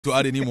To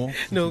add any more?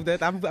 No,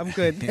 that I'm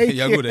good. Thank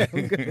you. Good, eh?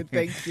 I'm good.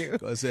 Thank you.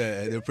 Because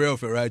the prayer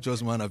of a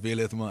righteous man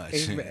availeth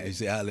much. Amen. You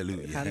say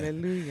hallelujah.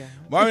 Hallelujah.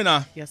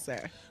 Mawuena. Yes,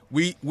 sir.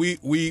 We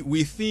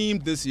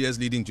themed this year's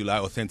Leading July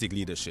authentic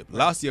leadership.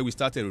 Last year we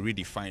started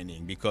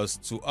redefining, because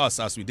to us,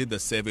 as we did the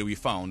survey, we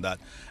found that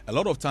a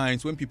lot of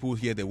times when people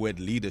hear the word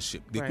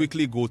leadership, they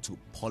quickly go to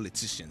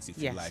politicians,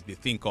 if you like. They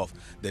think of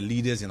the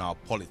leaders in our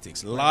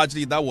politics.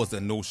 Largely, that was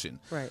the notion.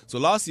 Right. So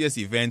last year's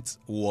event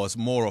was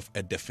more of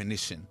a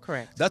definition.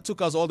 Correct. That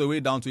took us all the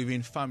way down to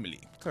even family.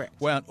 Correct.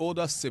 Where an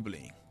older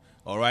sibling,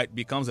 all right,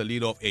 becomes a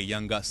leader of a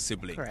younger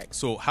sibling. Correct.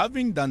 So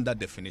having done that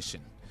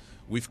definition,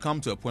 we've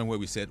come to a point where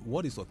we said,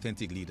 what is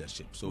authentic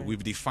leadership? So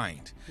we've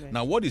defined.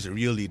 Now, what is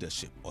real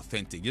leadership,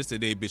 authentic?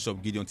 Yesterday,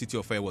 Bishop Gideon Titi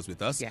Ofei was with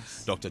us.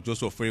 Yes. Dr.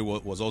 Joseph Frey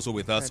was also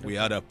with us. We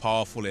had a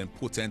powerful and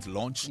potent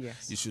launch.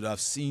 Yes. You should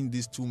have seen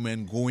these two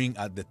men going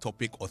at the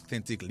topic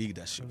authentic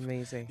leadership.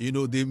 Amazing. You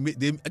know,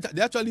 they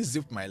actually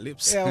zipped my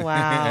lips. Oh,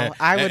 wow.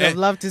 I would have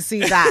loved to see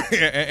that.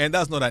 And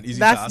that's not an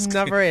easy task. That's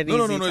never an easy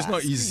task. No, it's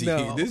not easy.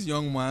 No. This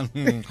young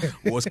man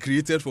was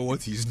created for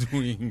what he's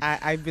doing.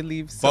 I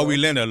believe so. But we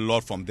learned a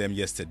lot from them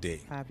yesterday.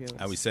 Fabulous.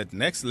 And we said,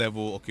 next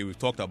level, okay, we've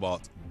talked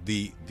about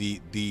the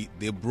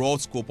broad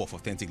scope of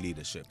authentic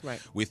leadership.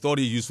 Right. We thought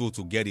it useful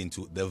to get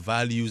into the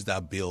values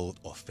that build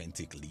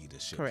authentic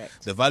leadership.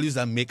 Correct. The values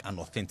that make an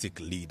authentic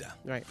leader.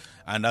 Right.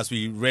 And as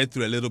we read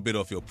through a little bit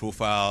of your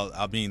profile,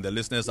 I mean, the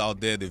listeners out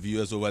there, the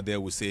viewers over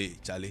there will say,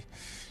 Charlie,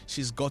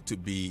 she's got to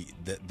be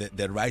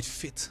the right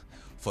fit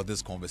for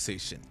this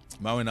conversation.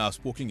 Mawuena, I've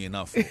spoken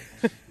enough.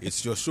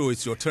 It's your show,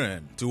 it's your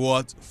turn. To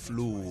what?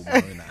 Flow,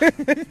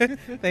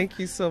 Mawuena. Thank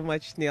you so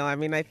much, Neil. I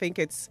mean, I think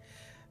it's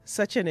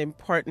such an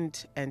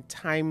important and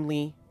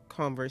timely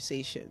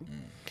conversation.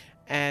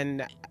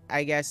 And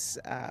I guess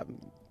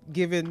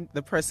given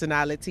the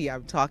personality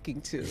I'm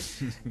talking to,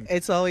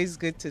 it's always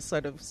good to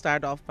sort of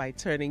start off by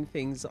turning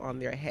things on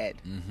their head.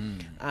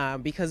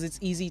 Because it's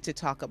easy to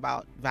talk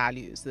about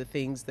values, the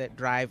things that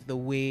drive the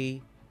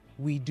way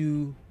we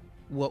do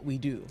what we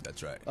do.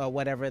 That's right. Or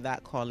whatever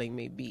that calling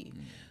may be.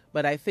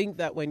 But I think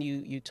that when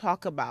you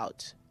talk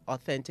about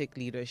authentic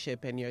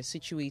leadership and you're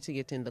situating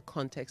it in the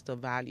context of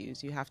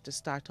values, you have to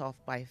start off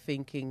by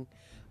thinking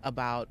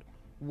about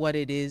what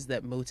it is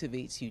that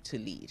motivates you to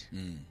lead.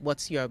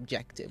 What's your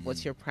objective?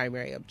 What's your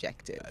primary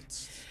objective?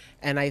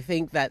 And I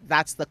think that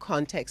that's the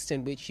context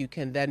in which you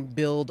can then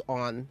build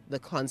on the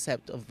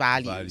concept of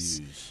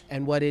values.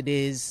 And what it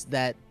is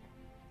that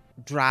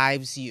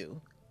drives you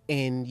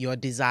in your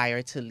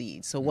desire to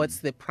lead. So what's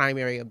the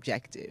primary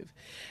objective?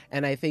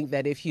 And I think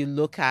that if you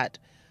look at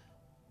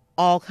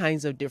all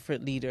kinds of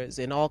different leaders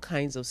in all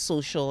kinds of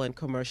social and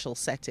commercial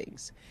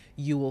settings,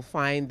 you will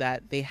find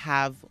that they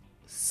have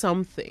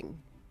something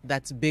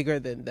that's bigger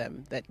than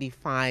them that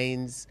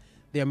defines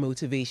their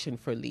motivation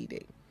for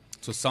leading.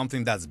 So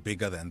something that's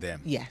bigger than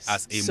them. Yes.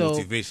 As a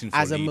motivation for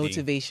leading. As a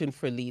motivation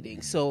for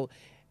leading. So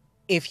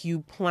if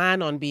you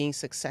plan on being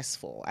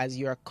successful, as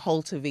you're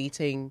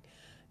cultivating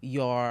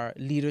your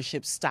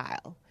leadership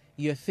style,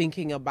 you're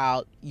thinking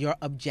about your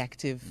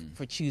objective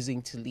for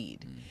choosing to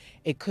lead.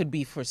 It could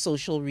be for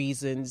social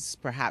reasons.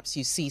 Perhaps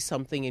you see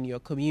something in your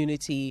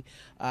community,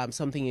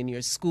 something in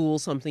your school,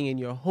 something in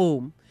your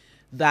home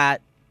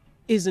that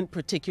isn't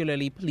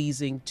particularly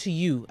pleasing to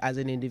you as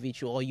an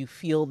individual, or you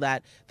feel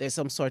that there's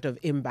some sort of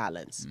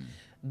imbalance.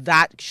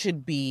 That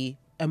should be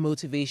a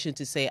motivation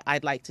to say,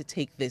 I'd like to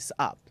take this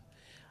up.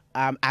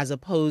 As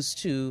opposed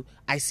to,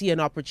 I see an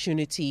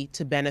opportunity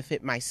to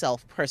benefit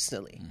myself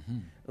personally.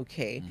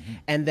 Okay.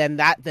 And then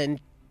that then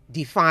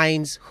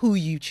defines who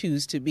you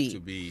choose to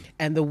be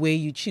and the way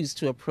you choose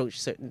to approach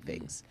certain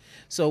things.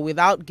 So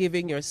without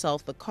giving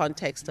yourself the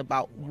context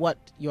about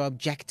what your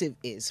objective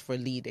is for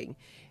leading,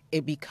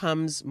 it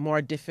becomes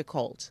more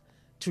difficult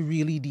to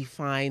really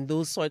define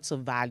those sorts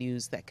of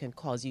values that can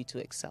cause you to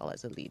excel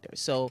as a leader.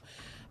 So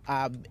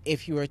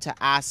if you were to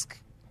ask,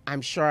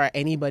 I'm sure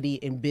anybody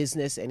in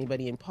business,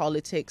 anybody in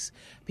politics,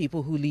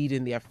 people who lead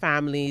in their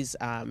families,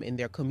 in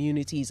their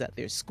communities, at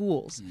their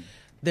schools,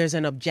 there's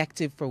an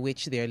objective for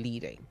which they're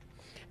leading.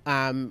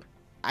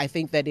 I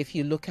think that if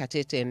you look at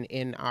it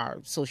in our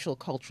social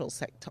cultural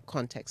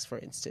context, for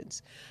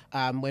instance,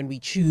 when we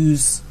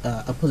choose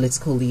a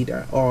political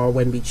leader or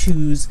when we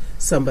choose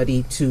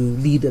somebody to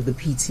lead the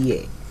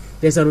PTA,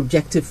 there's an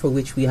objective for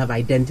which we have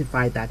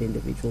identified that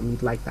individual.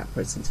 We'd like that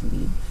person to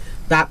lead.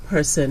 That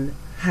person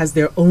has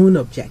their own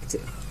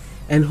objective,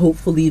 and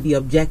hopefully the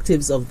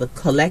objectives of the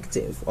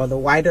collective or the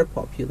wider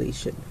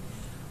population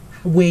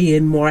weigh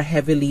in more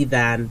heavily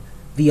than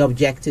the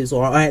objectives,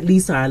 or at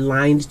least are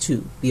aligned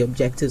to the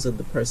objectives of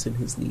the person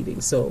who's leading.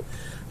 So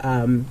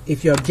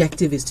if your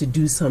objective is to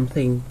do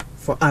something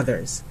for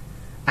others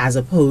as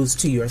opposed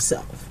to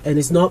yourself, and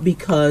it's not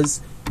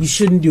because you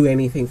shouldn't do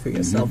anything for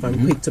yourself,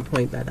 I'm quick to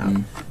point that out.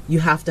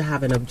 You have to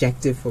have an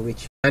objective for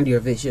which and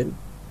your vision,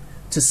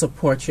 to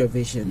support your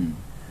vision,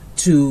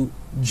 to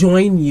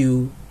join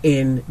you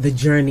in the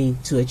journey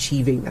to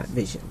achieving that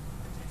vision.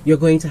 You're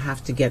going to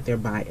have to get their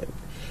buy-in.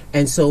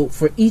 And so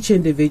for each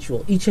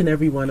individual, each and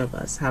every one of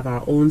us have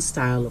our own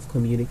style of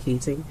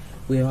communicating.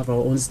 We have our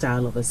own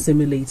style of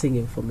assimilating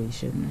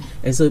information.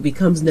 And so it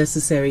becomes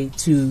necessary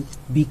to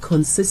be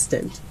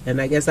consistent.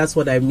 And I guess that's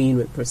what I mean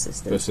with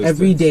persistence.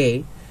 Every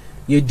day,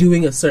 you're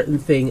doing a certain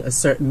thing a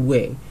certain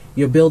way.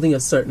 You're building a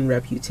certain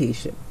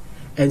reputation.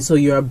 And so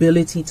your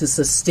ability to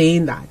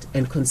sustain that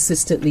and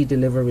consistently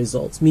deliver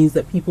results means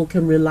that people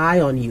can rely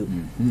on you.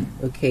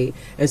 Okay?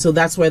 And so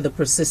that's where the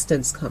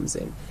persistence comes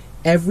in.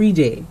 Every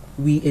day,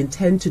 we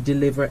intend to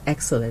deliver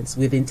excellence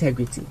with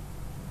integrity.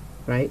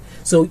 Right?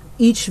 So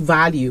each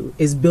value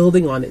is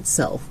building on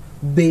itself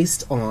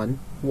based on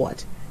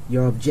what?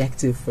 Your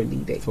objective for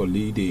leading. For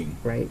leading.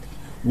 Right?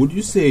 Would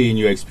you say, in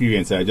your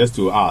experience, just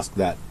to ask,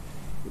 that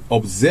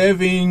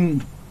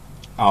observing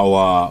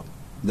our,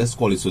 let's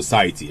call it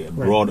society,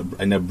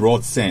 in a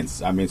broad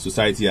sense, I mean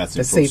society as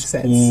in from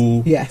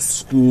school,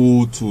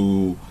 school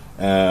to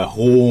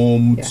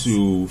home,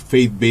 to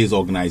faith-based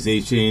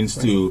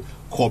organizations, to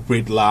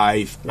corporate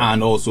life,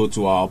 and also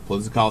to our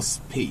political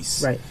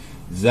space,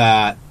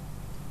 that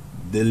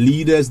the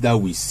leaders that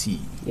we see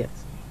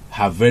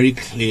have very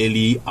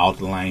clearly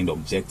outlined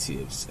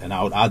objectives, and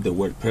I would add the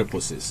word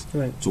purposes,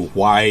 to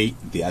why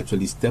they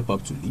actually step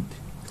up to lead?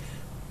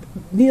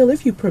 Neil,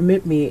 if you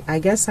permit me, I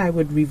guess I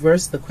would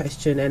reverse the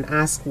question and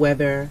ask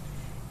whether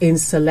in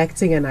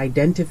selecting and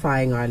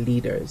identifying our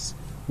leaders,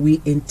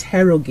 we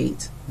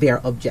interrogate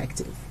their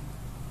objective.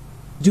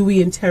 Do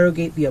we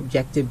interrogate the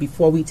objective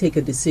before we take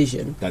a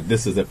decision? That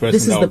this is the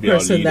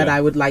person that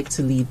I would like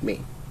to lead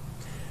me.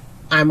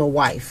 I'm a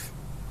wife.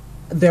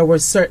 There were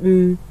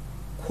certain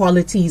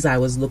qualities I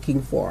was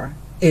looking for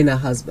in a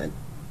husband,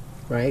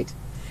 right?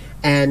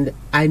 And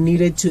I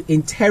needed to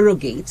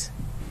interrogate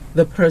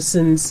the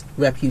person's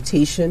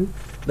reputation,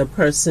 the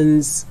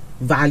person's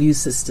value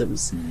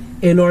systems,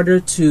 in order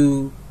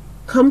to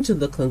come to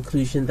the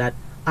conclusion that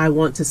I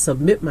want to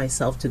submit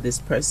myself to this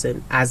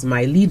person as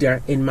my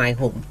leader in my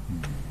home,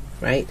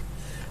 right?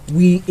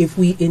 If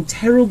we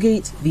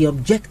interrogate the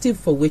objective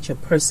for which a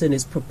person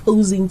is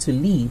proposing to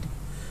lead,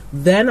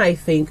 then I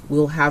think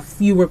we'll have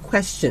fewer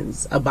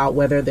questions about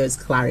whether there's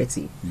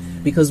clarity,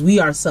 because we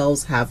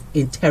ourselves have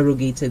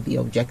interrogated the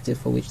objective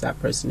for which that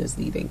person is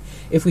leading.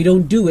 If we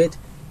don't do it,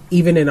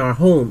 even in our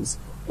homes,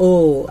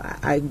 when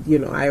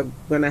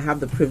I have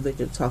the privilege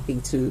of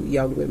talking to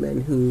young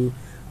women who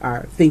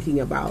are thinking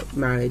about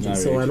marriage and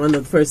so on, one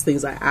of the first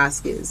things I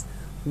ask is,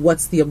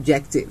 what's the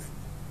objective?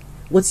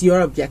 What's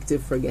your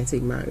objective for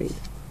getting married,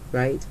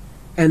 right?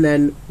 And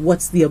then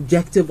what's the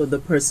objective of the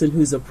person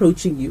who's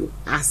approaching you,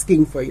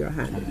 asking for your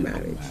hand in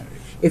marriage?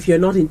 If you're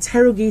not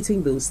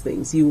interrogating those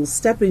things, you will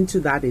step into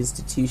that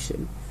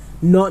institution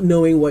not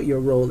knowing what your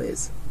role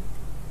is.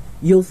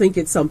 You'll think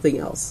it's something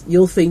else.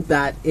 You'll think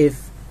that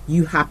if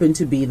you happen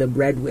to be the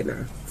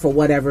breadwinner for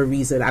whatever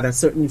reason at a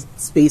certain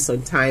space or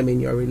time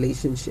in your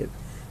relationship,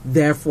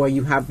 therefore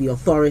you have the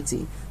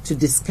authority to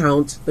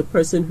discount the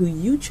person who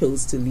you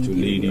chose to lead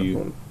you in your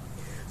home.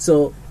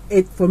 So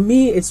for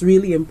me, it's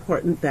really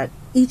important that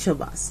each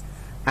of us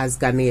as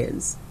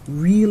Ghanaians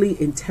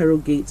really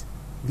interrogate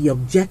the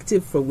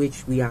objective for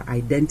which we are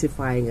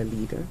identifying a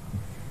leader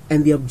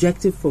and the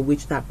objective for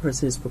which that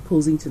person is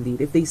proposing to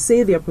lead. If they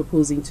say they're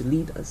proposing to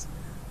lead us,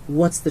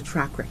 what's the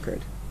track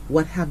record?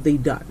 What have they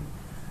done?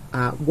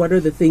 What are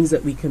the things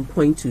that we can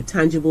point to,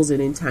 tangibles and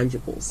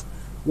intangibles?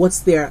 What's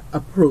their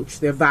approach,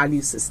 their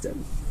value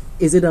system?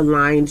 Is it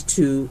aligned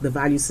to the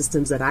value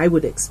systems that I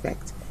would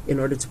expect in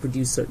order to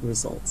produce certain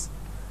results?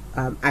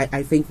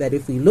 I think that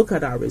if we look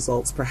at our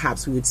results,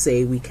 perhaps we would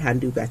say we can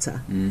do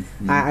better.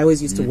 I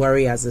always used to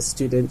worry as a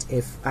student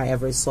if I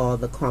ever saw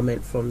the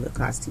comment from the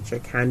class teacher,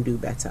 can do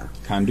better.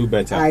 Can do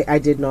better. I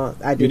did not.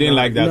 You didn't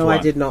like that? No, one.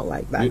 I did not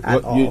like that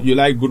at all. You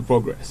like good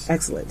progress.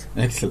 Excellent.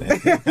 That's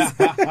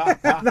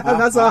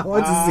all I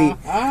want to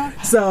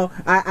see. So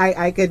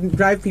I can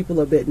drive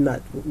people a bit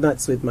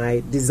nuts with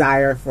my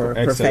desire for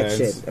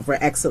perfection, for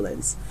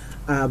excellence.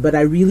 But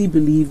I really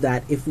believe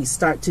that if we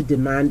start to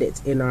demand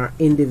it in our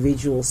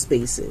individual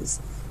spaces,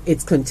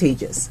 it's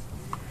contagious.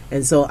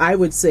 And so I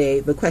would say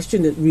the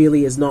question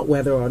really is not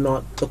whether or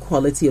not the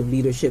quality of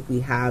leadership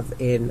we have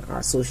in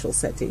our social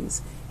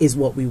settings is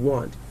what we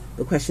want.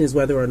 The question is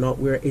whether or not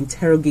we're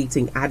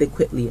interrogating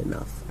adequately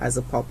enough as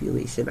a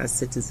population, as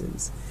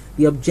citizens,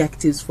 the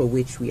objectives for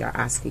which we are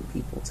asking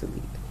people to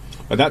lead.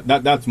 But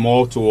that's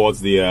more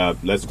towards the,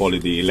 let's call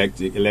it the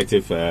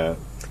elective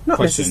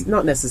question.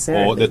 Not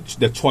necessarily. Or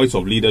the choice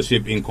of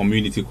leadership in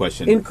community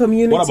question. In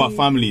community. What about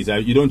families?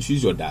 You don't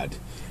choose your dad.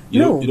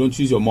 You don't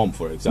choose your mom,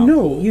 for example.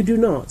 No, you do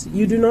not.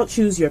 You do not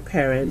choose your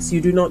parents. You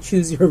do not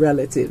choose your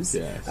relatives.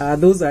 Yes.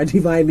 Those are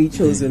divinely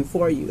chosen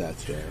for you.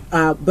 That's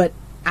right. But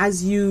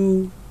as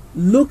you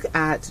look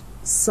at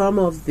some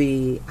of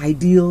the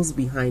ideals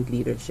behind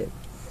leadership,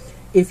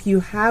 if you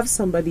have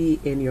somebody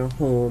in your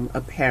home,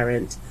 a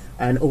parent,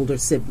 an older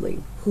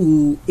sibling,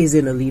 who is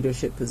in a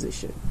leadership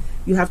position,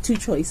 you have two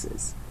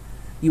choices.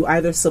 You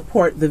either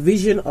support the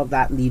vision of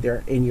that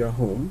leader in your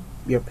home,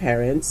 your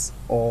parents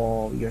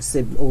or your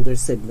older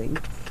sibling,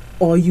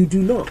 or you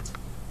do not.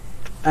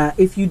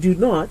 If you do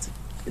not,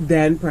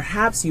 then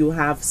perhaps you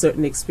have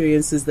certain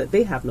experiences that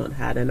they have not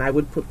had. And I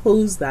would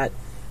propose that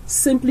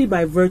simply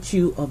by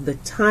virtue of the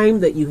time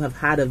that you have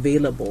had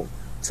available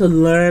to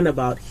learn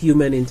about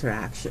human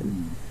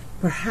interaction.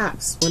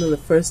 Perhaps one of the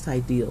first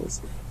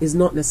ideals is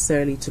not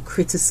necessarily to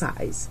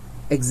criticize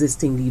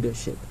existing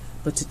leadership,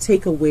 but to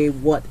take away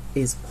what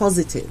is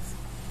positive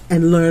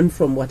and learn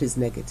from what is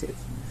negative.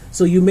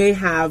 So you may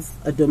have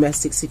a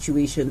domestic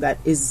situation that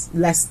is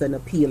less than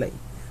appealing,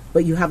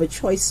 but you have a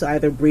choice to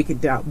either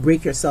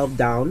break yourself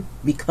down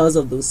because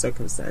of those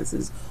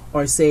circumstances,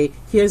 or say,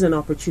 here's an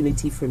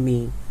opportunity for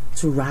me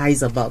to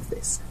rise above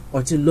this,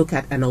 or to look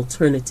at an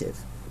alternative.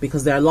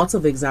 Because there are lots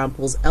of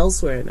examples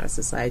elsewhere in our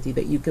society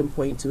that you can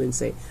point to and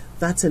say,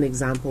 that's an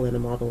example and a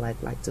model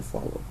I'd like to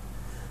follow.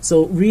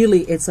 So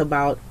really it's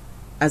about,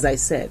 as I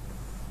said,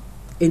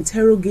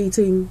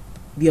 interrogating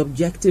the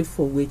objective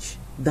for which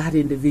that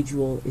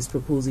individual is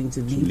proposing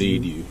to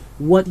lead you,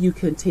 what you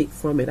can take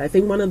from it. I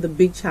think one of the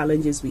big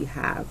challenges we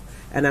have,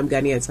 and I'm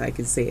Ghanaian so I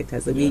can say it,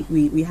 as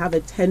we have a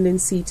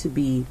tendency to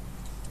be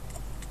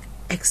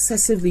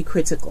excessively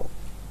critical.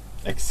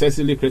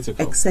 Excessively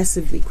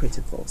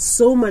critical.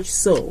 So much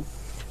so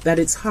that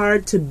it's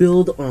hard to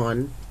build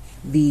on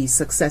the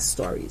success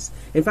stories.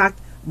 In fact,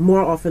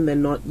 more often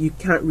than not, you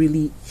can't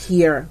really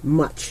hear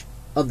much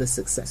of the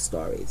success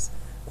stories.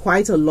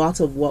 Quite a lot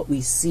of what we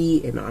see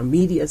in our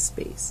media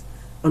space,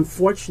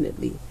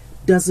 unfortunately,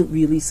 doesn't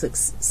really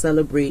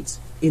celebrate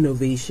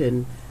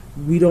innovation.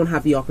 We don't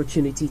have the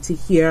opportunity to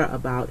hear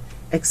about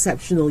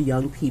exceptional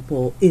young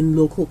people in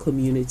local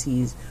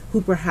communities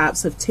who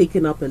perhaps have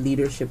taken up a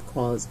leadership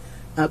cause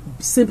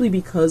simply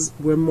because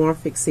we're more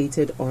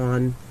fixated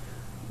on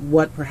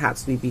what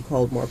perhaps would be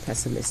called more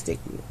pessimistic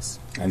news.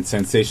 And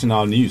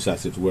sensational news,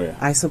 as it were.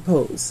 I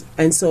suppose.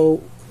 And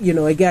so,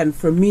 again,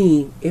 for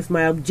me, if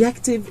my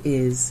objective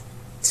is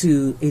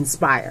to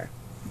inspire,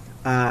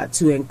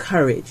 to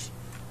encourage,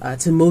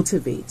 to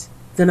motivate,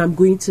 then I'm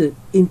going to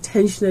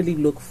intentionally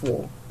look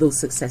for those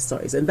success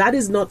stories. And that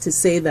is not to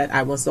say that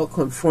I must not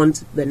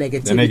confront the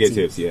negativity. The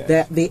negatives,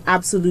 yeah. They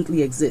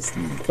absolutely exist.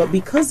 But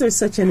because there's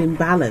such an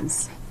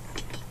imbalance,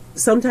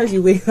 sometimes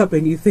you wake up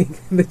and you think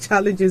the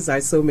challenges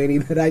are so many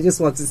that I just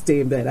want to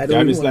stay in bed. I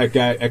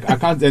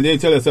can't. And then you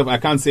tell yourself, I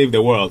can't save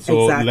the world,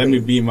 so let me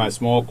be in my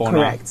small corner.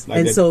 Correct.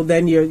 So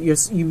then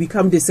you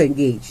become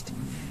disengaged.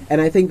 And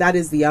I think that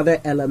is the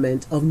other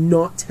element of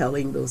not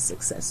telling those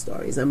success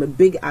stories. I'm a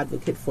big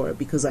advocate for it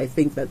because I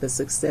think that the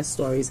success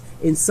stories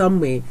in some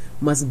way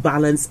must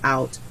balance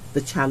out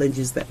the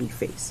challenges that we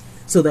face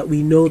so that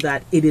we know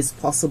that it is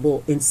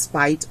possible in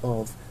spite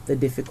of the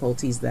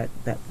difficulties that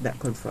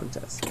confront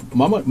us.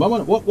 Mama,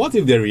 what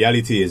if the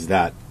reality is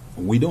that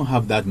we don't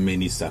have that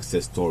many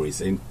success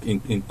stories in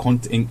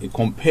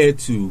compared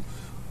to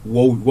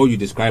what you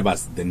describe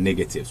as the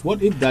negatives?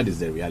 What if that is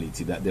the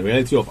reality, that the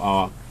reality of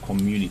our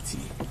community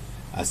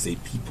as a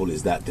people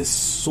is that there's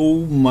so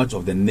much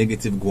of the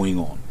negative going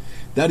on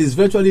that is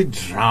virtually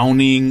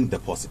drowning the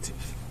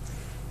positive?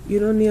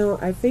 Neil,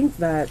 I think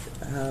that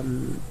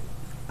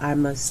I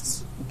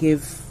must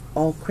give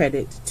all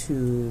credit to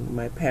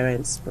my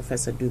parents,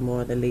 Professor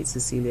Dumont, the late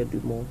Cecilia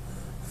Dumont,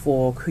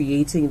 for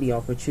creating the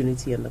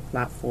opportunity and the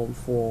platform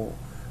for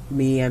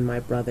me and my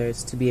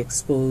brothers to be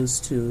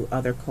exposed to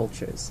other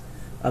cultures,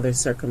 other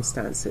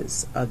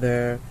circumstances,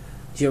 other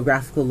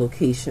geographical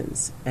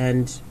locations,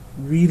 and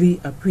really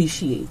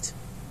appreciate,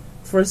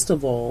 first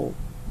of all,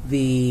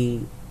 the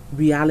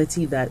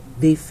reality that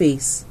they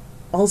face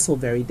also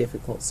very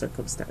difficult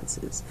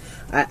circumstances.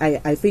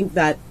 I think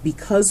that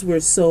because we're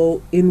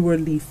so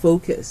inwardly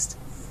focused,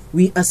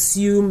 we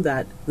assume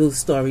that those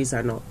stories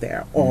are not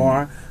there,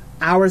 or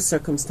our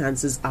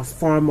circumstances are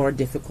far more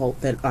difficult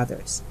than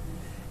others.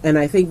 And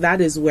I think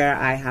that is where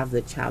I have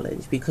the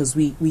challenge, because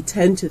we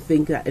tend to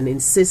think that and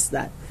insist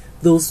that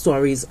those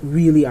stories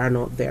really are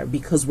not there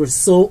because we're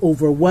so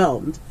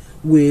overwhelmed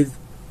with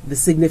the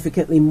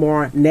significantly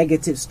more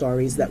negative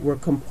stories that we're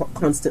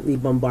constantly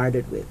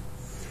bombarded with.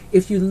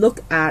 If you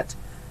look at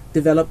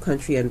developed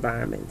country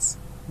environments,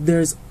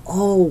 there's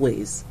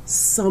always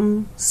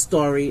some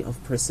story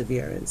of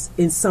perseverance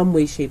in some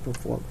way, shape, or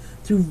form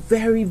through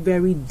very,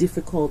 very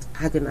difficult,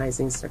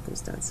 agonizing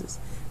circumstances.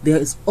 There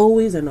is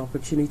always an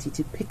opportunity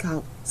to pick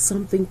out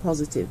something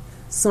positive,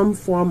 some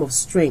form of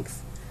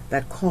strength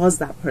that caused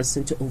that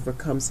person to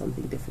overcome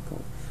something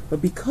difficult.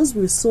 But because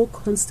we're so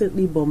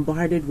constantly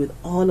bombarded with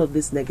all of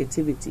this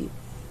negativity,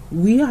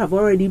 we have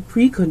already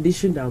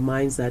preconditioned our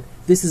minds that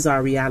this is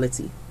our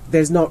reality.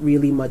 There's not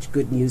really much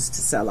good news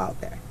to sell out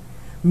there.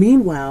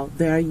 Meanwhile,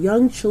 there are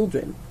young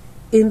children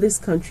in this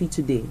country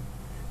today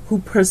who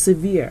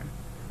persevere,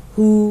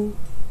 who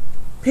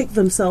pick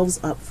themselves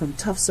up from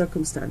tough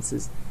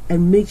circumstances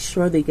and make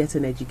sure they get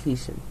an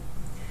education.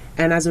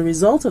 And as a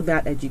result of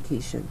that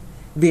education,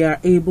 they are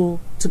able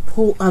to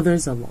pull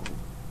others along.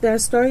 There are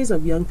stories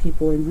of young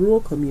people in rural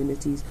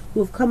communities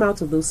who have come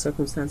out of those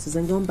circumstances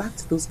and gone back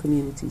to those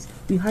communities.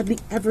 We hardly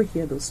ever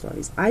hear those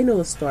stories. I know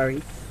a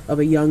story of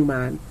a young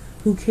man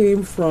who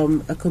came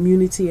from a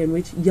community in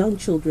which young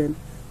children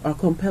are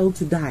compelled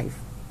to dive.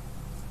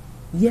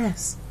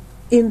 Yes,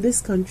 in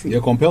this country.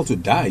 They're compelled to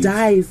dive?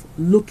 Dive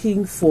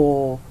looking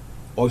for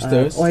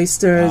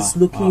oysters,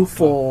 looking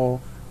for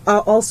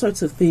all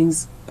sorts of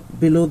things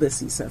below the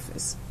sea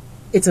surface.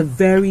 It's a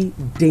very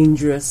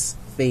dangerous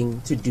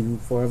thing to do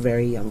for a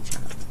very young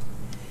child.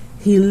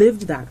 He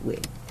lived that way.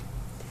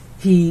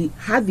 He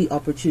had the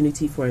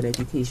opportunity for an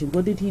education.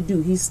 What did he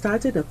do? He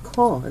started a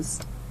cause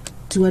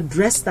to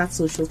address that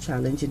social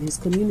challenge in his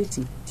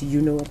community. Do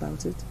you know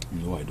about it?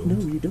 No, I don't.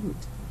 No, you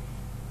don't.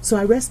 So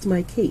I rest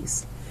my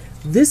case.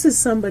 This is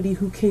somebody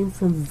who came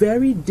from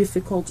very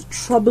difficult,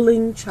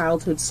 troubling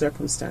childhood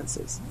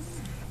circumstances.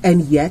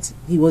 And yet,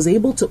 he was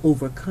able to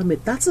overcome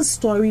it. That's a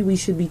story we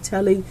should be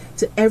telling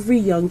to every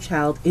young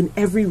child in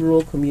every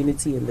rural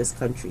community in this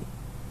country.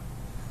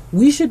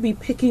 We should be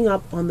picking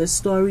up on the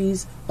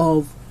stories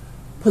of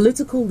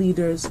political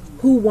leaders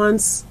who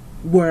once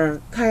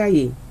were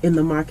kayaye in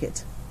the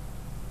market.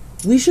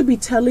 We should be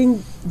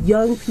telling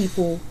young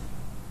people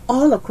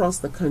all across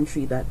the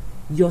country that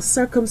your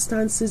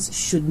circumstances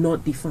should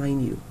not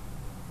define you.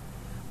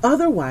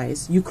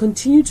 Otherwise, you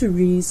continue to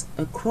raise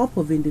a crop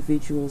of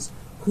individuals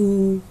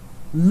who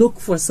look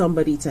for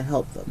somebody to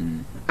help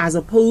them, as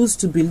opposed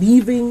to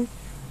believing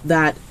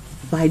that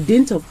by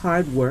dint of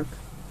hard work,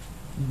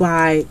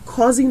 by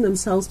causing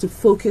themselves to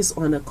focus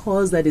on a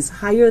cause that is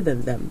higher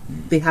than them,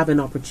 they have an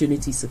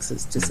opportunity to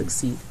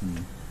succeed.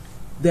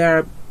 There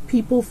are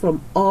people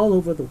from all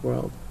over the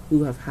world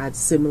who have had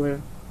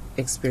similar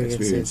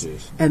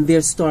experiences, and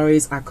their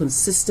stories are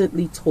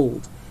consistently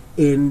told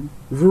in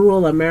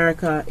rural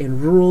America, in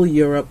rural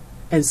Europe,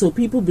 and so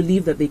people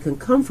believe that they can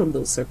come from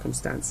those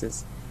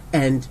circumstances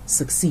and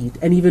succeed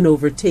and even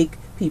overtake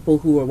people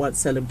who were once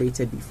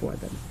celebrated before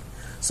them.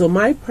 So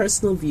my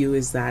personal view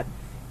is that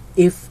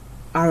if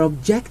our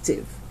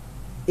objective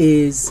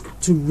is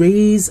to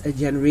raise a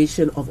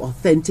generation of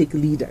authentic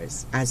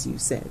leaders, as you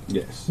said,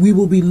 yes, we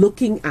will be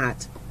looking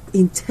at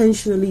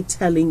intentionally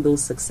telling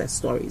those success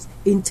stories,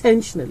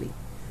 intentionally,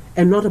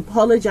 and not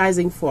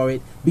apologizing for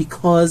it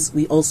because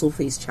we also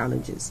face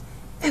challenges.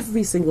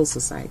 Every single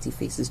society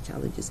faces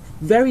challenges,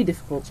 very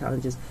difficult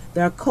challenges.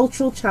 There are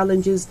cultural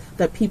challenges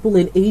that people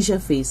in Asia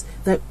face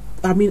that,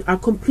 are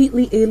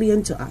completely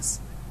alien to us,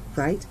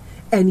 right?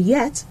 And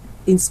yet,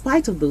 in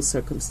spite of those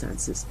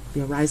circumstances,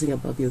 they are rising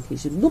above the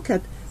occasion. Look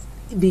at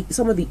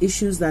some of the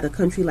issues that a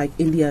country like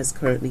India is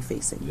currently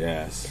facing.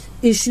 Yes.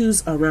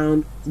 Issues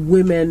around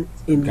women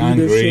in Gang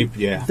leadership,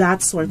 rape,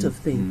 that sort of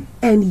thing.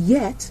 And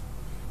yet,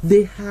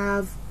 they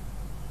have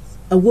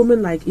a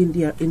woman like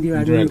Indira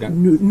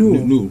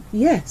Nuur.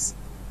 Yes.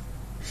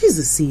 She's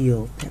the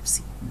CEO of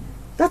Pepsi.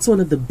 That's one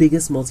of the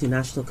biggest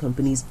multinational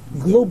companies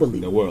globally.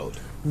 In the world.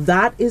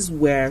 That is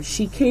where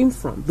she came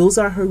from. Those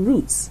are her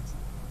roots.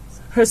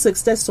 Her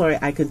success story,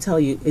 I can tell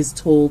you, is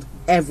told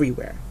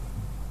everywhere,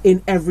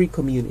 in every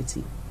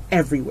community,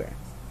 everywhere.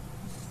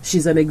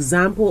 She's an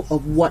example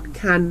of what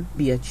can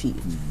be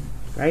achieved,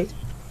 right?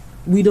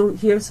 We don't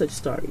hear such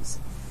stories.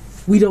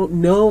 We don't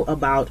know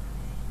about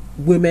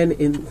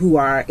women who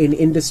are in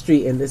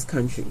industry in this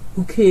country,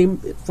 who came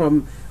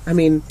from,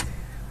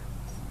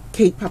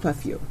 Kate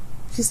Papafio.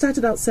 She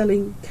started out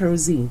selling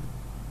kerosene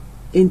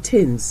in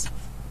tins.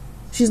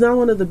 She's now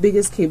one of the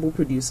biggest cable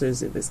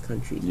producers in this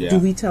country. Yeah. Do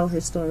we tell her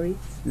story?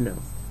 No.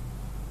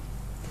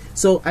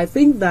 So I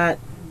think that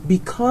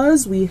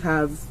because we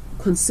have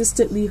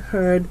consistently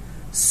heard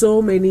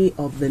so many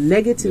of the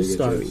negative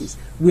stories,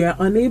 we are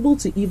unable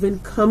to even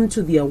come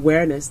to the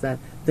awareness that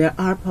there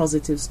are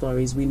positive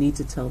stories. We need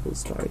to tell those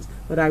stories.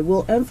 But I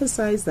will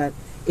emphasize that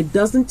it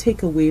doesn't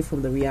take away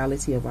from the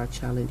reality of our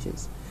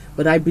challenges.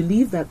 But I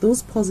believe that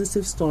those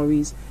positive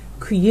stories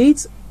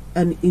create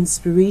an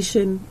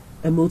inspiration,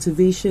 a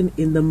motivation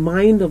in the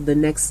mind of the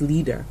next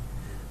leader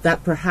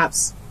that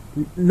perhaps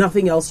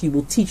nothing else you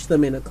will teach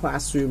them in a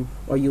classroom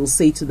or you'll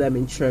say to them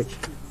in church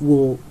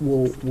will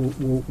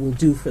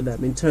do for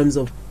them in terms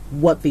of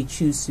what they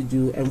choose to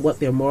do and what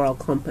their moral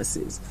compass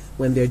is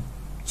when they're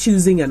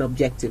choosing an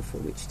objective for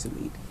which to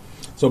lead.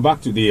 So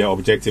back to the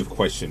objective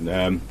question.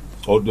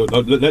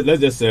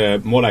 Let's just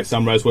more like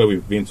summarize where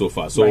we've been so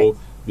far. So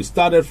we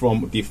started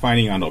from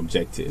defining an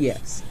objective.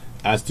 Yes.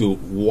 As to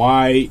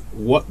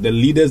what the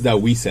leaders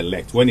that we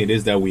select, when it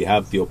is that we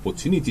have the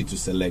opportunity to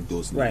select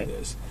those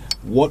leaders,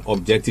 what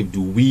objective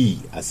do we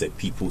as a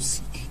people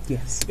seek?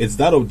 Yes. It's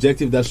that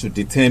objective that should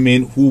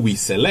determine who we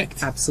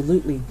select.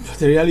 Absolutely. But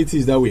the reality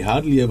is that we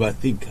hardly ever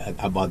think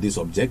about this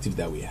objective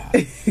that we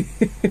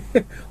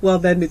have. Well,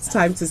 then it's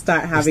time to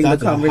start having the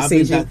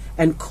conversation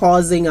and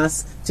causing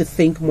us to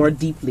think more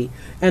deeply.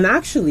 And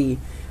actually,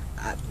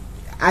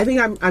 I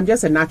think I'm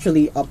just a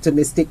naturally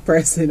optimistic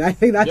person. I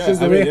think that's just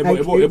the way I think.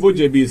 Ebo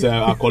JB is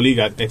our colleague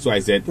at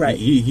XYZ. Right.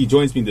 He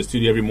joins me in the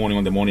studio every morning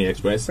on the Morning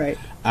Express. Right.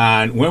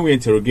 And when we're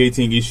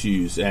interrogating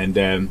issues,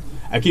 and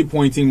I keep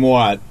pointing more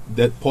at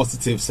the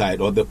positive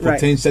side or the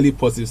potentially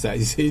positive side.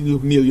 He said,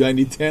 "Look, Neil, you're an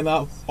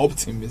eternal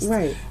optimist."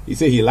 Right. He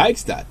said he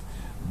likes that.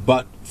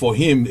 But for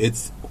him,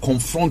 it's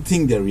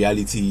confronting the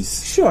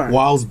realities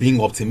whilst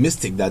being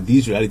optimistic that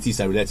these realities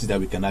are realities that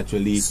we can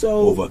actually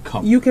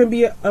overcome. You can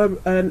be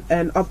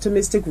an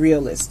optimistic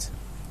realist.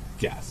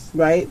 Yes.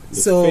 Right?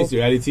 So face the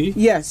reality.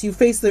 Yes, you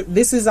face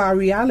this is our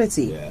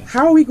reality. Yeah.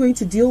 How are we going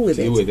to deal with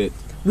it? Deal with it.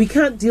 We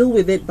can't deal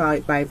with it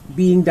by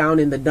being down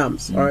in the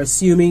dumps or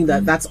assuming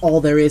that that's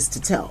all there is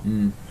to tell.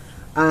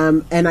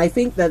 And I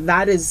think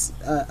that is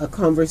a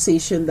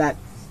conversation that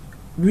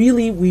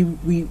really we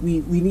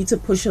need to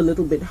push a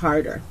little bit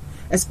harder,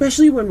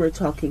 especially when we're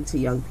talking to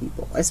young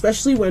people,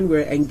 especially when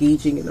we're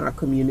engaging in our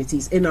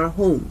communities, in our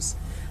homes.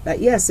 That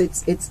yes,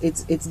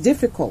 it's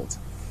difficult.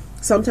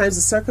 Sometimes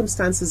the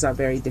circumstances are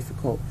very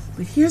difficult.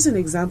 But here's an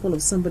example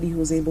of somebody who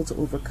was able to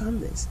overcome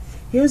this.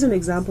 Here's an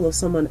example of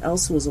someone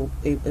else who was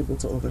able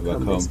to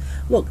overcome this.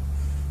 Look,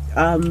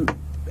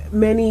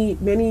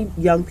 many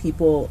young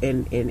people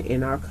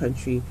in our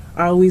country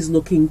are always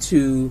looking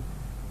to,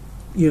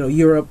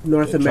 Europe,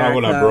 North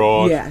America. Travel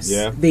abroad. Yes.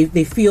 Yeah.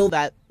 They feel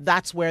that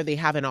that's where they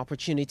have an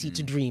opportunity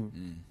to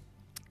dream.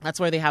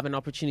 That's where they have an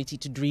opportunity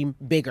to dream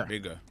bigger.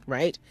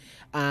 Right?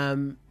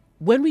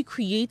 When we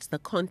create the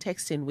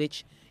context in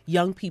which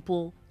young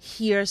people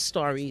hear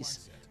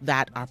stories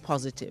that are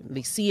positive,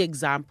 they see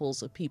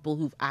examples of people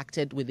who've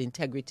acted with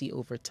integrity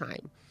over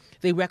time,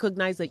 they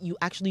recognize that you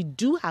actually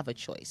do have a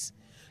choice.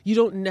 You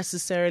don't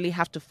necessarily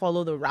have to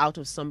follow the route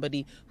of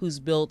somebody who's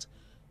built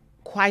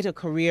quite a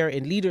career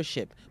in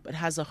leadership, but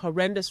has a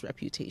horrendous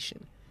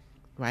reputation,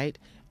 right?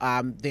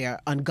 They're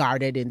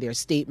unguarded in their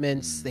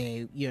statements.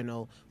 They,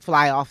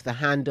 fly off the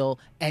handle,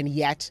 and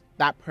yet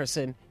that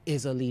person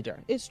is a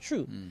leader. It's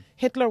true.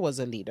 Hitler was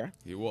a leader.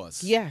 He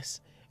was.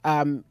 Yes.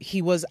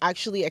 He was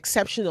actually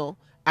exceptional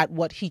at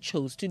what he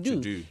chose to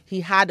do.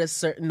 He had a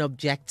certain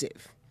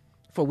objective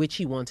for which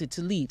he wanted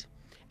to lead.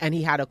 And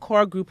he had a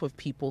core group of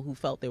people who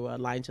felt they were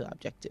aligned to the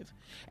objective.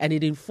 And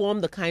it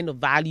informed the kind of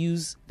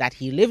values that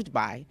he lived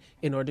by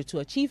in order to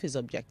achieve his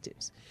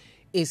objectives.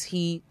 Is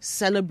he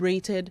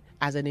celebrated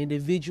as an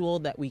individual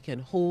that we can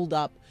hold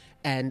up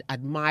and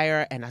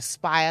admire and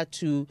aspire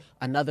to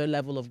another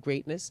level of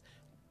greatness?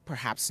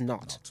 Perhaps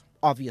not.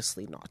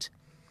 Obviously not.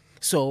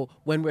 So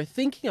when we're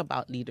thinking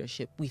about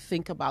leadership, we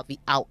think about the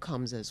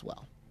outcomes as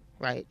well,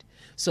 right?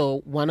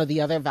 So one of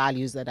the other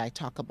values that I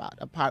talk about,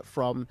 apart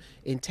from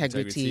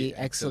integrity,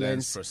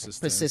 excellence,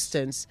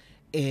 persistence,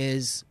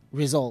 is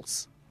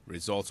results.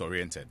 Results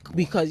oriented.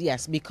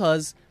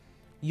 Because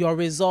your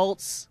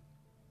results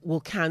will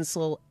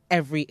cancel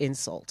every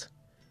insult,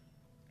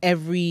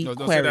 every query.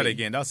 Don't say that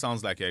again. That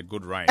sounds like a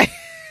good rhyme.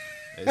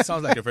 It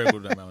sounds like a very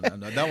good rhyme.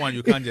 That one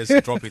you can't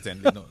just drop it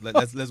and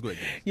let's go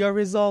again. Your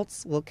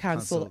results will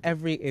cancel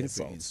every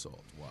insult.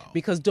 Wow.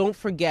 Because don't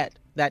forget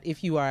that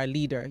if you are a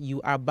leader,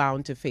 you are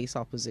bound to face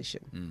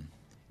opposition.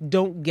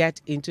 Don't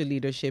get into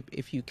leadership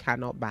if you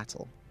cannot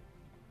battle.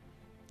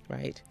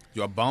 Right?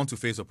 You are bound to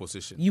face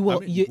opposition. You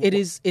will. It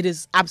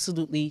is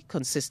absolutely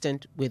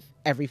consistent with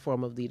every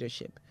form of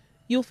leadership.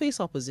 You'll face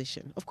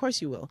opposition. Of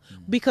course you will.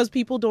 Because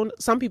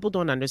some people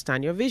don't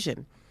understand your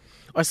vision.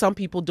 Or some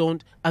people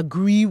don't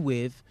agree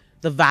with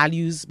the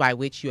values by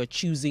which you're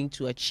choosing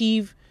to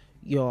achieve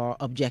your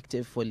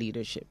objective for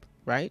leadership,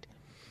 right?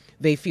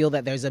 They feel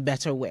that there's a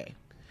better way.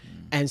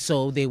 And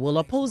so they will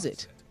oppose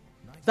it.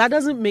 That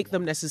doesn't make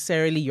them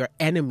necessarily your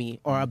enemy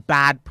or a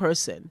bad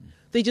person.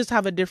 They just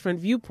have a different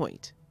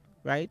viewpoint,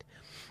 right?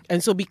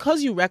 And so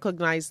because you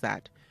recognize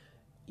that,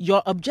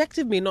 your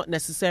objective may not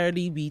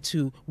necessarily be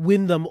to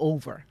win them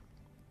over.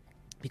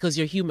 Because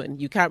you're human.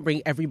 You can't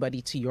bring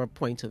everybody to your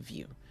point of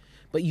view.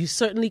 But you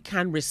certainly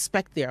can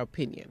respect their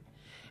opinion.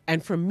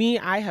 And for me,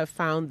 I have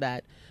found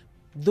that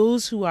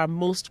those who are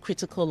most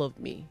critical of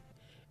me,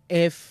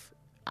 if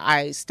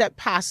I step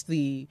past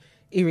the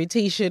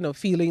irritation of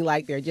feeling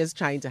like they're just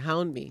trying to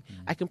hound me,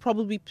 I can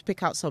probably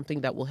pick out something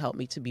that will help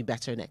me to be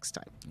better next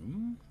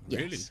time.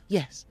 Really?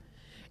 Yes.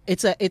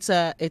 It's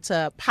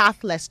a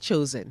path less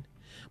chosen.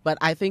 But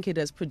I think it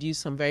has produced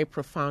some very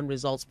profound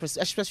results,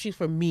 especially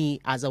for me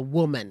as a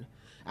woman,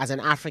 as an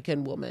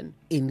African woman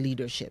in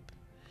leadership.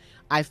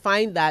 I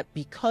find that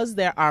because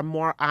there are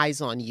more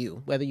eyes on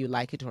you, whether you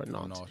like it or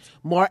not,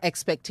 more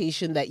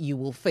expectation that you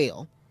will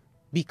fail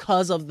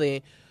because of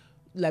the,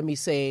 let me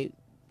say,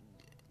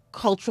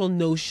 cultural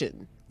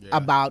notion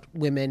about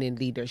women in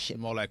leadership.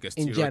 More like a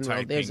in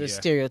general, there's a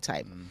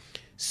stereotype. Mm.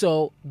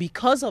 So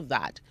because of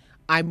that,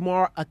 I'm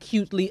more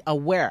acutely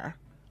aware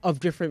of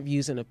different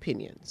views and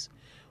opinions.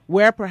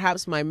 Where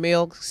perhaps my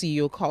male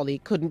CEO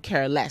colleague couldn't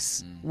care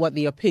less what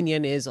the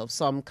opinion is of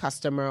some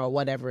customer or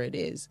whatever it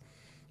is,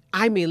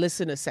 I may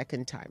listen a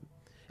second time.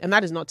 And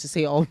that is not to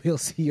say all male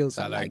CEOs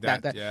are like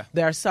that. Yeah.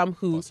 There are some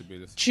who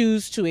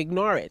choose to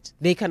ignore it.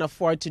 They can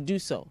afford to do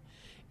so.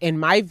 In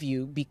my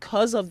view,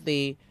 because of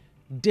the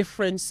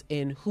difference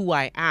in who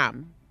I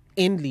am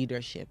in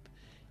leadership,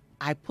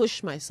 I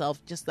push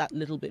myself just that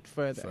little bit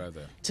further.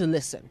 To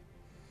listen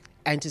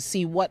and to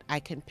see what I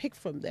can pick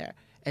from there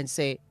and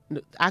say,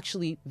 no,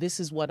 actually, this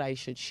is what I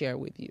should share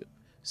with you.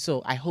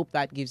 So I hope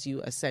that gives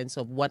you a sense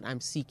of what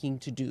I'm seeking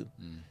to do,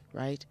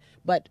 right?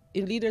 But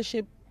in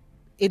leadership,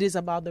 it is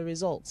about the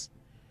results.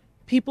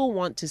 People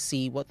want to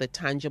see what the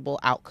tangible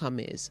outcome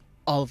is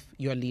of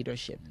your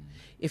leadership.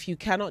 If you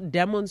cannot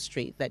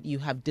demonstrate that you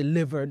have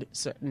delivered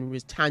certain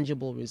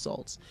tangible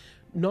results,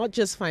 not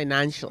just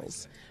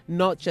financials,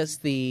 not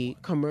just the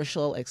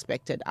commercial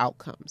expected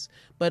outcomes,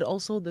 but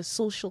also the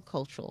social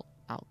cultural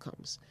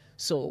outcomes.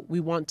 So we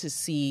want to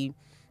see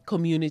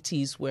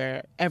communities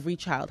where every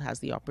child has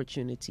the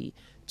opportunity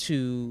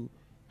to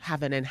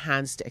have an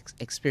enhanced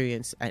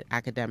experience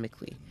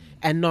academically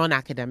and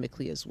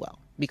non-academically as well,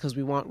 because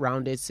we want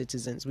rounded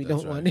citizens. We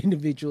don't want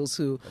individuals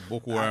who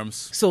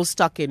bookworms are so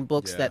stuck in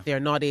books that they're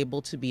not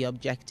able to be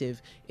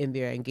objective in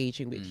their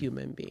engaging with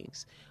human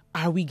beings.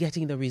 Are we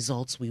getting the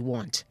results we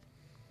want?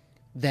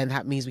 Then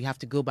that means we have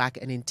to go back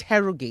and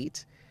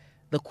interrogate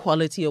the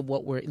quality of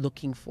what we're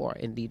looking for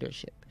in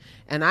leadership.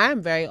 And I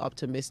am very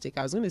optimistic.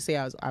 I was going to say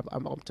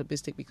I'm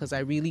optimistic because I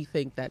really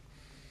think that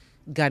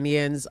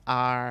Ghanaians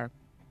are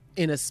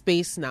in a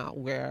space now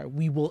where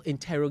we will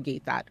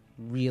interrogate that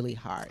really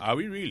hard. Are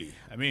we really?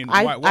 I mean,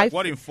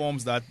 what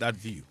informs that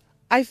view?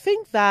 I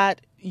think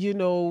that,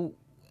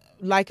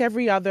 like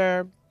every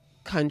other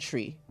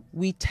country,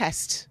 we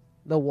test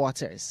the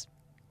waters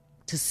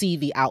to see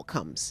the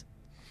outcomes.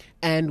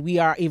 And we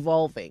are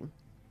evolving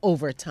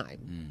over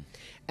time.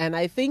 And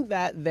I think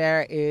that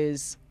there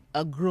is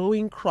a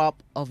growing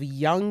crop of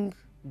young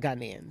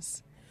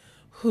Ghanaians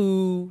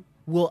who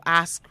will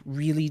ask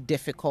really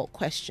difficult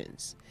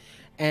questions.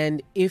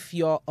 And if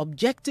your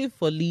objective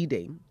for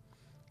leading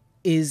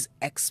is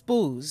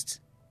exposed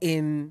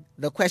in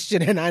the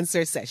question and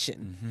answer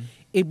session,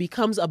 it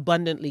becomes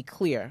abundantly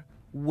clear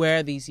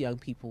where these young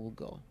people will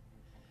go.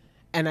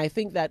 And I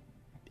think that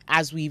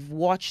as we've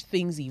watched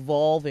things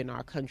evolve in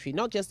our country,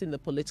 not just in the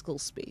political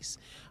space,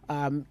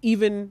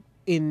 even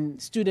in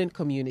student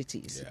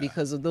communities,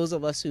 because of those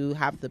of us who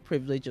have the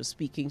privilege of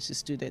speaking to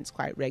students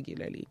quite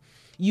regularly,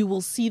 you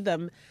will see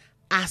them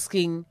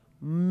asking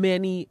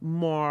many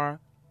more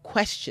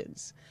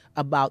questions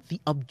about the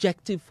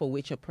objective for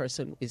which a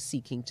person is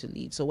seeking to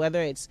lead. So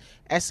whether it's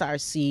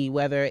SRC,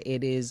 whether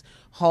it is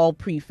hall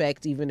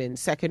prefect, even in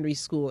secondary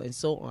school and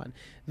so on,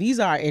 these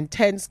are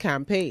intense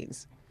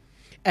campaigns.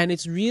 And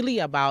it's really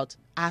about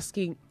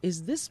asking,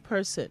 is this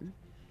person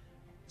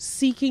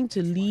seeking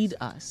to lead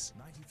us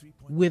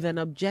with an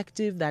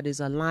objective that is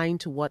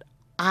aligned to what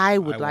I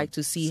would like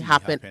to see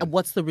happen?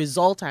 What's the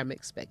result I'm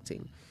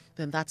expecting?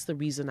 Then that's the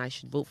reason I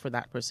should vote for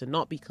that person,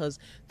 not because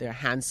they're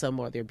handsome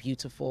or they're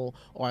beautiful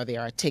or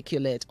they're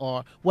articulate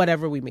or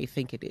whatever we may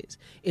think it is.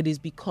 It is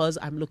because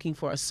I'm looking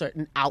for a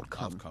certain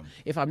outcome.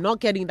 If I'm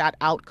not getting that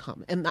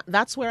outcome, and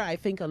that's where I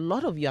think a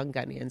lot of young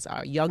Ghanaians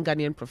are, young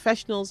Ghanaian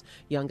professionals,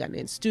 young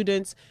Ghanaian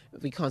students.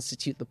 We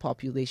constitute the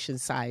population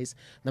size,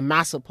 the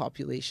massive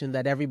population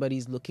that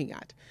everybody's looking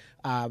at.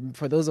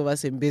 For those of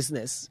us in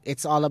business,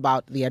 it's all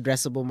about the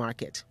addressable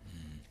market.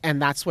 And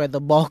that's where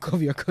the bulk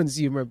of your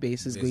consumer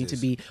base is going to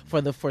be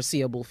for the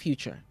foreseeable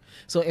future.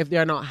 So if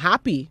they're not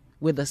happy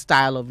with the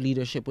style of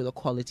leadership, with the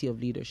quality of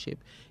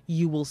leadership,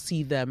 you will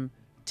see them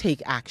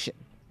take action.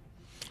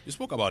 You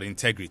spoke about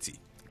integrity.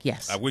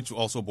 Yes. Which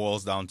also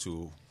boils down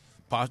to,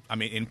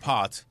 in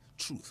part,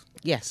 truth.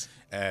 Yes.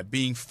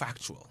 Being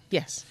factual.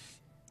 Yes.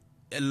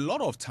 A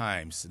lot of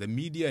times, the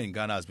media in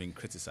Ghana has been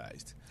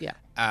criticized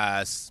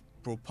as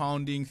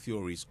propounding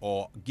theories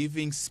or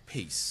giving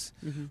space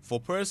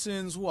for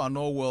persons who are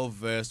not well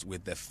versed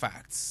with the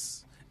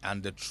facts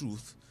and the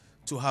truth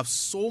to have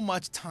so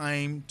much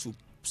time to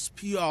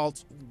spew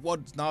out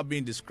what's now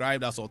being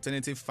described as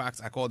alternative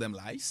facts. I call them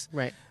lies.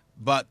 Right.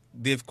 But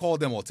they've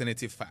called them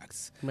alternative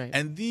facts. Right.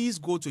 And these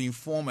go to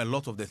inform a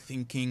lot of the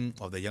thinking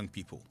of the young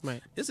people.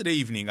 Right. Yesterday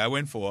evening, I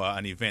went for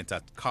an event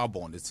at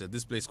Carbon. It's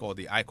this place called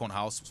the Icon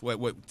House, where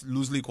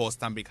loosely called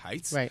Stanbic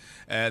Heights. Right.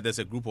 There's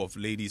a group of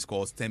ladies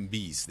called STEM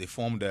Bees. They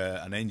formed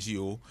an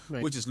NGO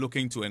which is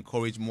looking to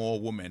encourage more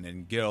women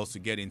and girls to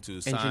get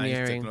into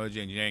science,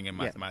 technology, engineering, and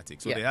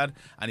mathematics. So they had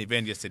an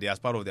event yesterday as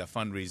part of their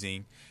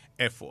fundraising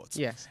efforts.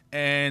 Yes.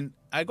 And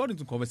I got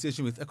into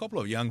conversation with a couple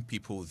of young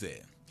people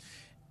there.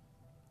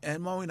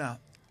 And Mawuena,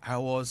 I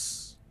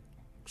was,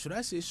 should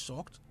I say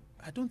shocked?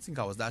 I don't think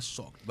I was that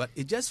shocked, but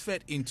it just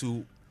fed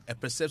into a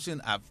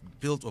perception I've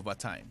built over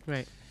time.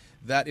 Right.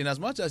 That in as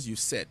much as you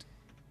said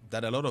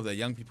that a lot of the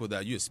young people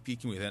that you're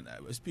speaking with, and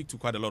I speak to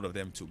quite a lot of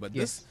them too, but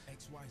this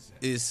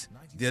is,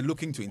 they're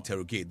looking to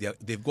interrogate.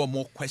 They've got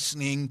more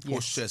questioning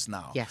postures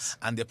now. Yes.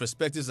 And their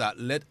perspectives are,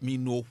 let me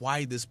know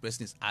why this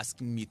person is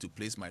asking me to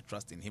place my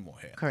trust in him or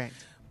her. Correct.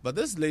 But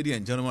this lady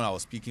and gentleman I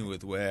was speaking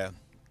with were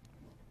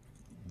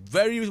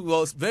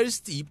very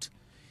steeped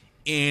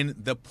in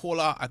the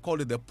polar, I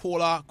call it the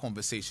polar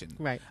conversation.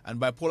 Right. And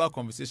by polar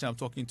conversation, I'm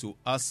talking to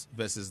us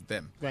versus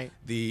them. Right.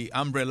 The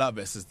umbrella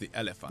versus the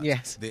elephant.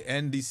 Yes. The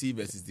NDC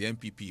versus the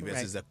MPP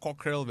versus the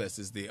cockerel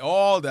versus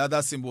all the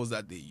other symbols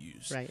that they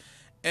use. Right.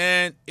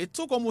 And it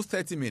took almost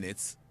 30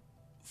 minutes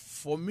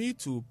for me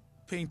to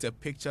paint a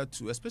picture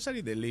to,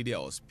 especially the lady I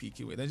was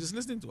speaking with, and just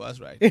listening to us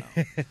right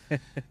now,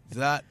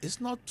 that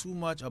it's not too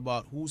much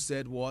about who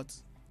said what,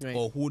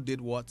 or who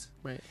did what.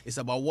 Right. It's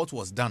about what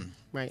was done,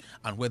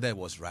 and whether it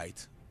was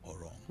right or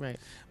wrong. Right.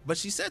 But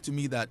she said to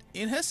me that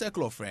in her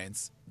circle of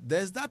friends,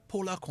 there's that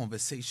polar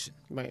conversation.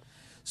 Right.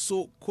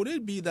 So could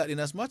it be that in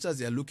as much as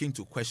they're looking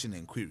to question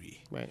and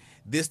query, Right.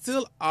 they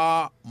still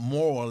are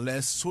more or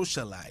less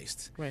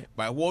socialized Right.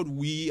 by what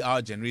we,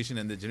 our generation,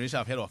 and the generation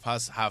ahead of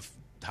us have,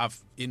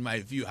 in my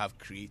view, have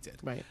created.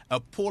 Right.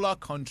 A polar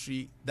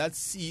country that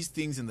sees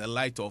things in the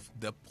light of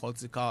the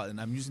political,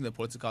 and I'm using the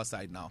political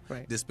side now,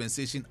 Right.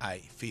 dispensation I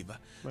favor.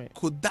 Right.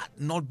 Could that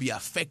not be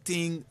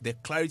affecting the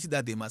clarity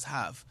that they must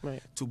have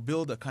Right. to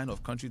build the kind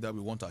of country that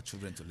we want our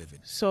children to live in?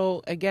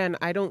 So again,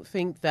 I don't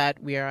think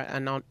that we are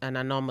an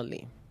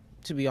anomaly,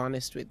 to be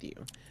honest with you.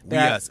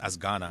 As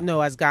Ghana.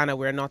 No, as Ghana,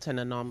 we're not an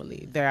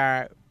anomaly. There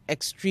are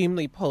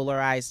extremely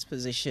polarized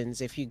positions.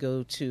 If you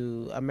go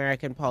to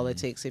American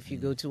politics, if you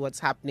go to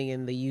what's happening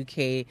in the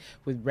UK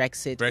with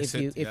Brexit,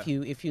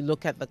 if you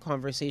look at the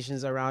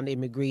conversations around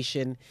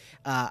immigration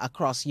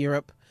across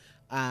Europe,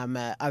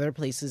 other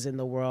places in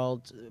the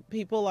world,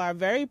 people are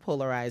very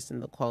polarized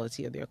in the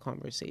quality of their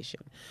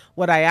conversation.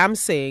 What I am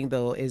saying,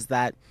 though, is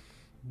that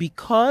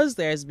because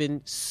there's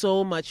been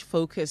so much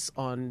focus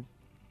on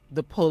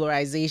the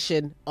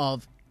polarization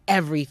of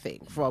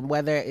everything, from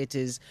whether it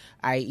is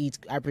I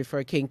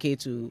prefer kenke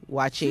to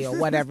wache or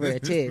whatever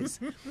it is,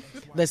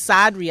 the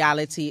sad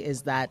reality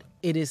is that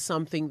it is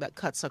something that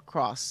cuts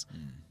across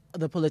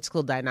the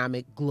political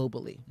dynamic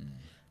globally.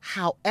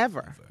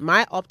 However,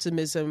 my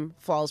optimism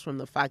falls from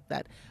the fact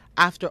that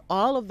after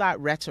all of that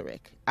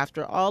rhetoric,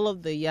 after all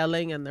of the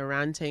yelling and the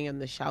ranting and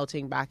the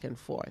shouting back and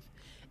forth,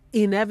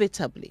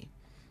 inevitably,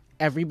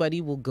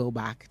 everybody will go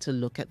back to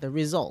look at the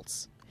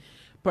results.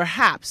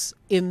 Perhaps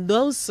in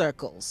those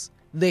circles,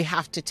 they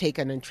have to take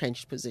an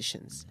entrenched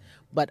positions.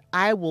 But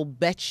I will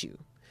bet you,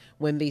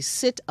 when they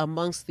sit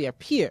amongst their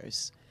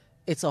peers,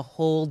 it's a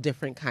whole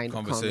different kind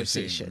of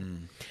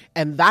conversation.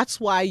 And that's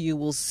why you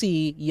will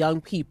see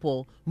young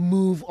people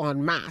move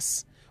en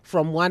masse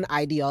from one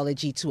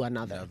ideology to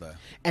another.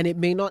 And it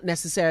may not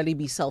necessarily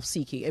be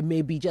self-seeking. It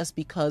may be just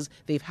because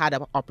they've had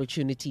an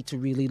opportunity to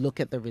really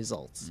look at the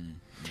results.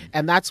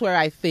 And that's where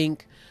I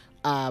think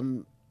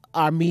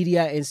our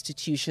media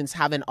institutions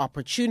have an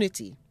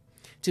opportunity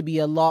to be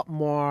a lot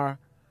more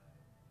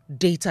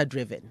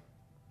data-driven,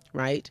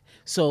 right?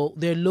 So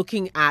they're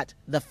looking at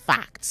the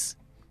facts.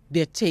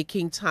 They're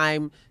taking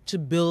time to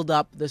build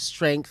up the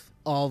strength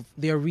of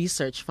their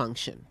research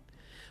function.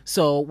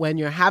 So when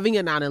you're having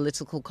an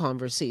analytical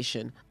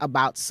conversation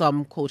about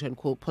some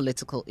quote-unquote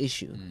political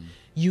issue,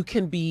 you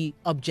can be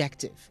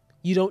objective.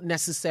 You don't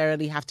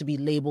necessarily have to be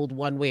labeled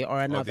one way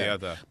or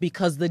another,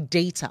 because the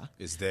data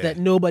is there that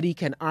nobody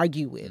can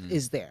argue with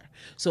is there.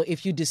 So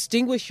if you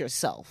distinguish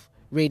yourself,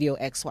 Radio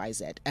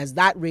XYZ, as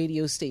that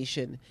radio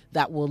station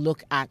that will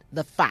look at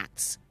the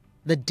facts,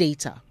 the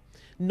data,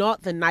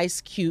 not the nice,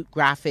 cute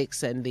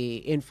graphics and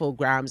the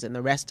infograms and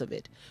the rest of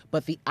it,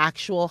 but the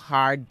actual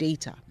hard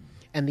data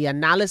and the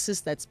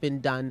analysis that's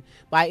been done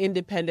by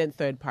independent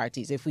third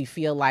parties. If we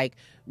feel like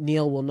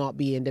Neil will not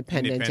be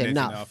independent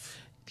enough,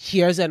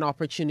 here's an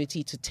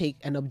opportunity to take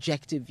an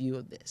objective view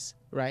of this,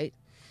 right?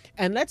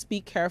 And let's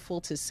be careful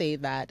to say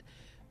that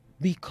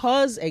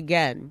because,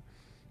 again,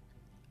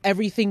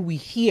 everything we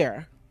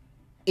hear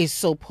is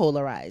so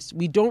polarized,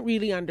 we don't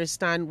really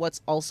understand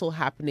what's also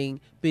happening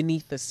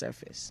beneath the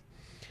surface.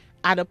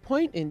 At a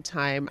point in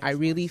time, I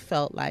really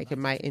felt like in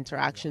my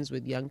interactions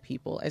with young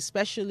people,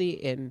 especially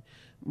in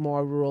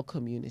more rural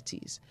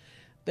communities,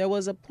 there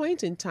was a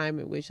point in time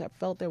in which I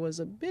felt there was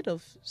a bit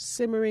of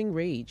simmering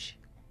rage,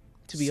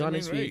 to be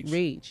honest with you.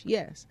 Rage,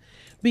 yes.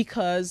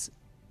 Because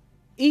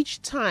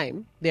each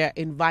time they're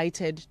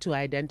invited to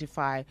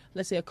identify,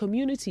 let's say, a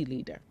community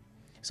leader.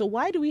 So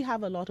why do we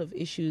have a lot of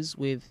issues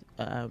with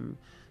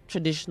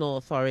traditional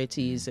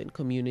authorities and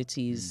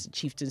communities,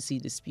 chieftaincy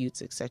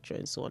disputes, etc.,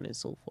 and so on and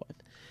so forth?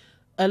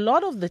 A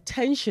lot of the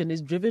tension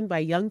is driven by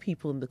young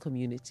people in the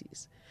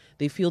communities.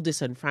 They feel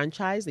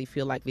disenfranchised. They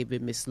feel like they've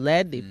been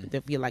misled. They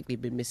feel like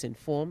they've been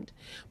misinformed.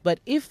 But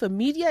if a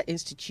media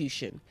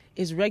institution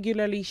is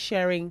regularly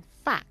sharing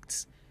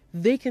facts,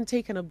 they can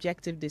take an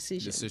objective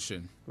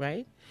decision.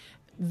 Right?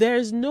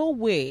 There's no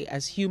way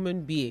as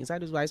human beings,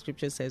 that is why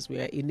scripture says we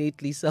are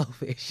innately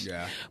selfish.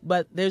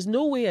 But there's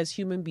no way as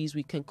human beings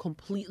we can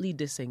completely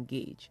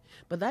disengage.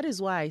 But that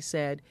is why I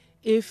said,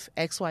 if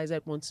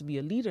XYZ wants to be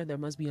a leader, there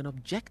must be an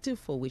objective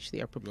for which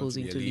they are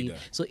proposing to lead.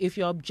 So if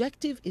your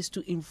objective is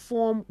to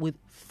inform with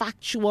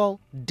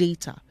factual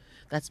data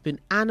that's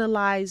been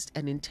analyzed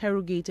and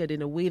interrogated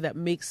in a way that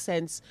makes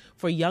sense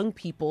for young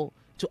people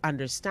to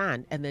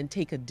understand and then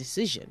take a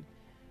decision,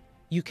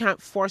 you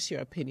can't force your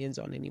opinions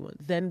on anyone.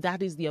 Then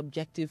that is the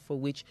objective for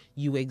which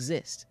you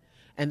exist.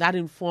 And that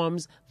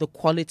informs the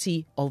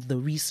quality of the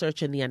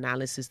research and the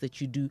analysis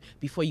that you do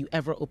before you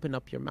ever open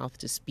up your mouth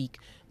to speak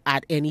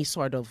at any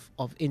sort of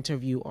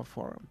interview or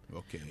forum.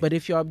 But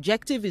if your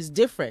objective is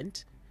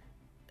different,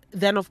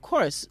 then of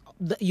course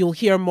you'll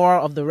hear more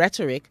of the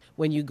rhetoric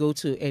when you go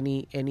to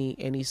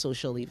any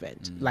social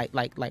event, like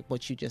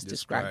what you just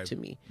described to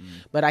me.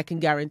 But I can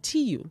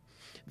guarantee you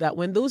that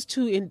when those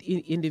two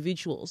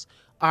individuals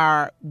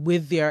are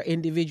with their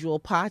individual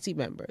party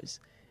members,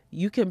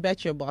 you can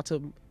bet your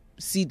bottom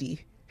CD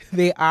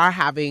they are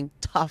having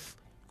tough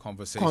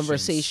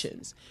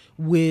conversations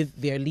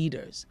with their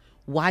leaders.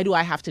 Why do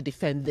I have to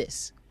defend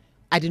this?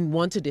 I didn't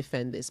want to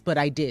defend this, but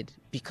I did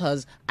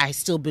because I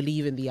still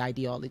believe in the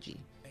ideology.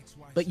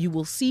 But you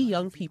will see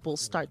young people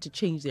start to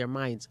change their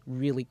minds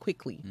really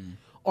quickly.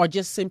 Or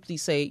just simply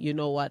say, you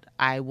know what,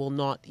 I will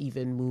not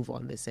even move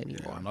on this anymore.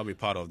 Yeah, I'll not be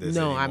part of this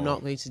anymore. anymore. I'm not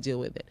going to deal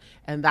with it.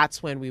 And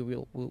that's when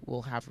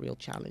we'll have real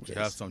challenges.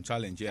 We have some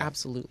challenge, yeah.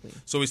 Absolutely.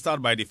 So we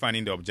start by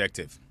defining the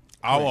objective.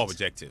 Our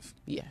objective.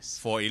 Yes.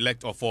 For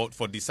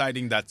for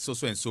deciding that so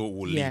and so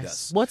will lead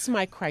us. What's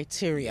my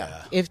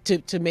criteria if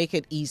to make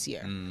it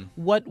easier?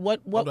 What would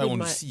I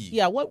want to see?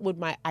 Yeah, what would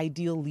my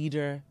ideal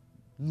leader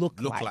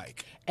look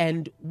like?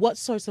 And what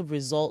sorts of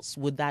results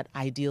would that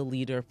ideal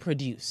leader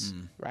produce,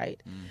 right?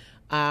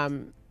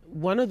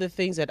 One of the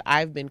things that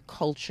I've been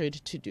cultured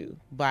to do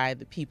by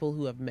the people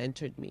who have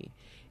mentored me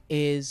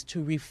is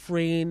to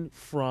refrain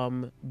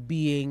from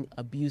being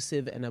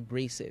abusive and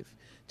abrasive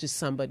to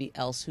somebody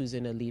else who's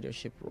in a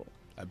leadership role.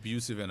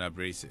 Abusive and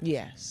abrasive.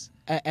 Yes.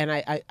 And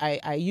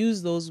I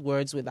use those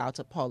words without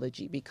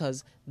apology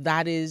because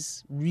that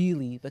is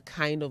really the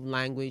kind of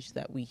language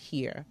that we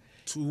hear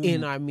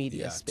in our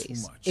media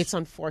space. It's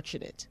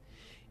unfortunate.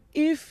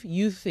 If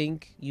you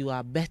think you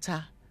are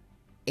better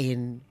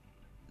in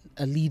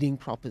a leading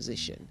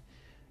proposition,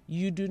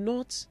 you do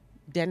not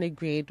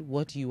denigrate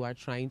what you are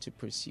trying to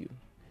pursue.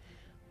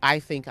 I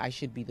think I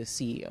should be the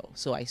CEO.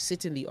 So I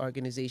sit in the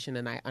organization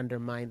and I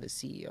undermine the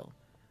CEO.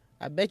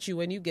 I bet you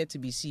when you get to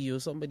be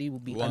CEO, somebody will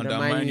be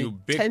undermining you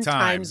big 10 time,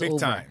 times big over.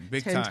 time,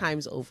 big 10 time.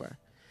 times over.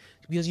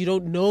 Because you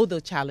don't know the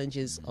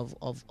challenges of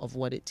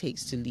what it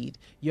takes to lead.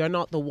 You're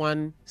not the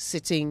one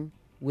sitting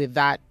with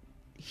that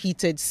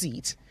heated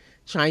seat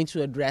trying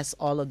to address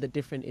all of the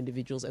different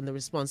individuals and the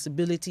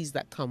responsibilities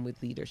that come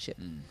with leadership.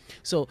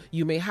 So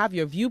you may have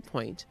your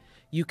viewpoint.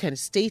 You can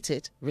state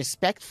it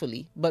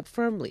respectfully, but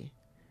firmly,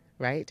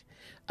 right?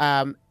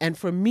 And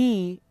for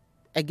me,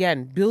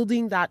 again,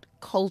 building that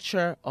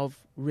culture of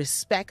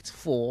respect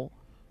for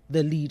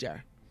the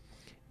leader,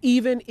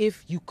 even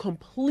if you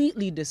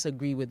completely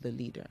disagree with the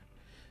leader,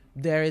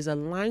 there is a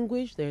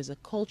language, there is a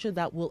culture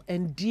that will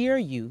endear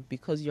you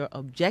because your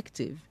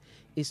objective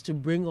is to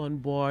bring on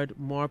board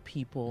more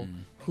people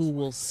who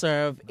will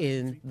serve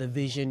in the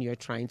vision you're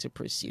trying to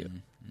pursue,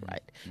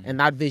 right? And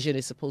that vision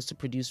is supposed to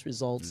produce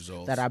results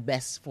that are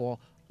best for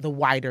the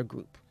wider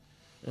group,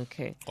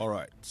 okay? All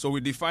right. So we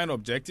define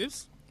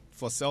objectives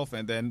for self,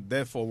 and then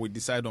therefore we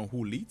decide on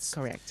who leads.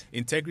 Correct.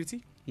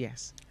 Integrity.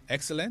 Yes.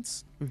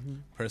 Excellence.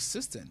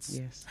 Persistence.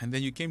 Yes. And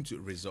then you came to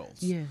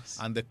results. Yes.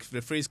 And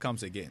the phrase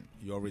comes again.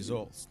 Your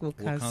results will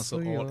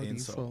cancel all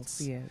insults.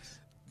 Yes.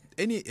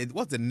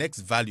 What's the next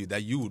value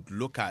that you would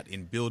look at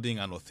in building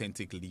an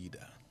authentic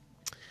leader?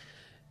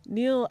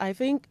 Neil, I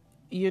think,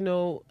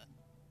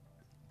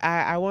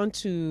 I want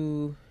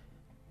to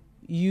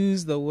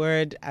use the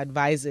word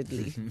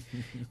advisedly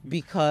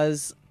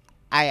because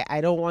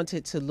I don't want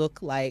it to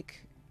look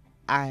like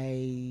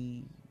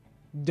I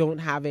don't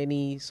have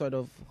any sort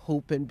of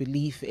hope and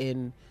belief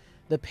in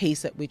the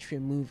pace at which we're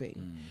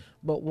moving.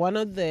 But one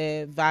of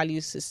the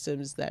value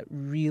systems that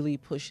really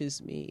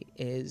pushes me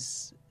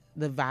is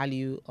the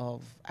value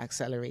of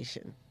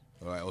acceleration.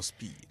 All right, or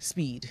speed.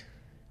 Speed.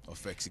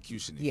 Of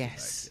execution.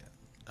 Yes. Like,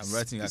 I'm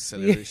writing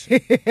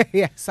acceleration.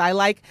 Yes, I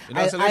like.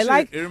 Acceleration, I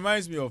like. It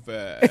reminds me of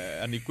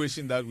an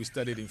equation that we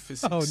studied in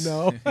physics. Oh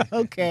no!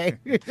 Okay.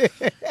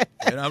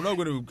 And I'm not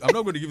going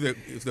to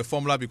give the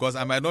formula because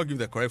I might not give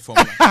the correct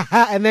formula.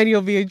 And then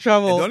you'll be in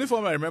trouble. And the only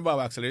formula I remember of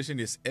acceleration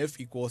is F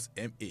equals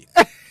ma.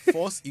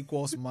 Force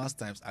equals mass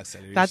times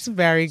acceleration. That's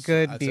very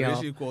good, so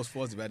acceleration equals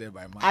force divided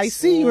by mass. I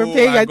see you were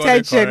paying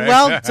attention.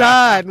 Well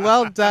done.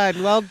 Well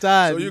done. Well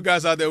done. So you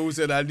guys out there who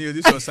said I knew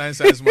this was science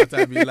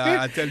matter,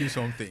 I tell you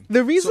something.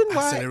 The reason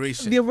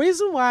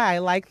why I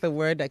like the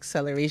word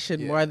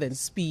acceleration more than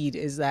speed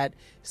is that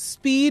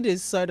speed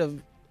is sort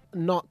of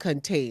not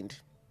contained.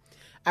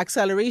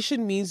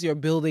 Acceleration means you're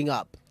building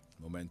up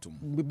momentum.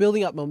 We're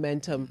building up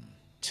momentum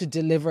to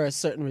deliver a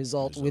certain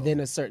result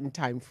within a certain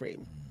time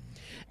frame.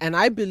 And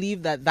I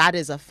believe that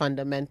is a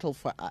fundamental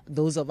for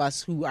those of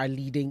us who are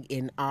leading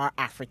in our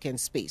African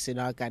space, in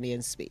our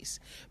Ghanaian space,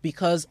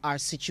 because our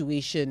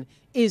situation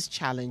is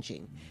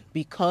challenging,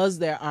 because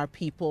there are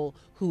people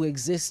who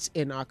exist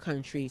in our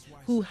country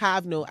who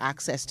have no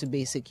access to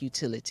basic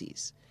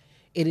utilities.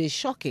 It is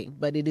shocking,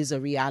 but it is a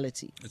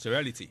reality. It's a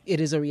reality. It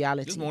is a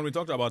reality. This morning we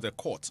talked about the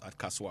court at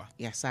Kaswa.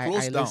 Yes, I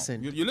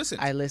listened. You listened?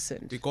 I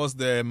listened. Because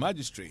the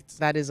magistrate,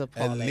 that is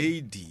appalling. A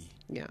lady,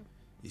 yeah,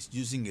 is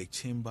using a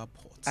chamber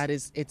pot. That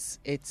is,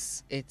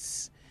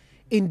 it's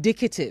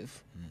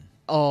indicative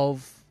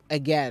of,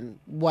 again,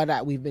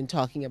 what we've been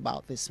talking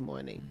about this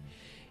morning.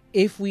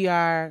 If we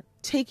are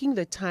taking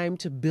the time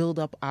to build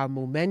up our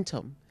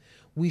momentum,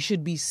 we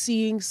should be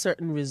seeing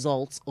certain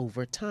results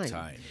over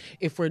time.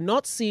 If we're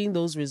not seeing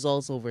those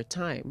results over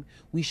time,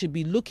 we should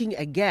be looking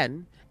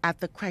again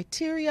at the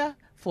criteria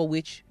for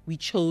which we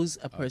chose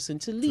a person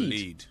to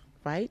lead.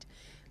 Right?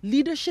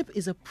 Leadership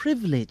is a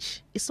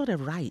privilege. It's not a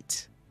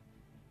right.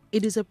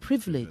 It is a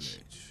privilege.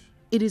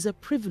 It is a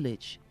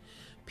privilege.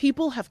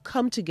 People have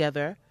come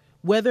together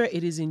whether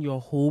it is in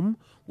your home,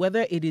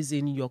 whether it is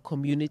in your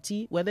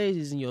community, whether it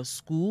is in your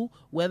school,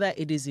 whether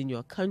it is in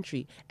your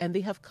country. And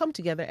they have come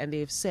together and they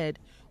have said,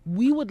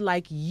 we would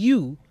like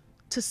you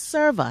to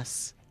serve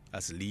us.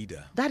 As a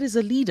leader. That is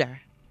a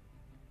leader.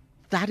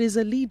 That is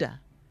a leader.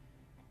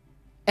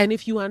 And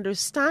if you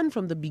understand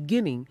from the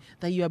beginning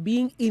that you are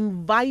being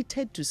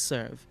invited to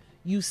serve,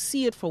 you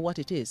see it for what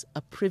it is,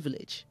 a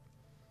privilege.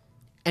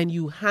 And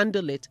you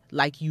handle it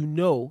like you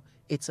know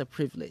it's a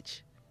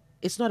privilege.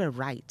 It's not a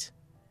right.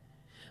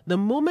 The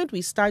moment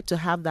we start to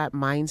have that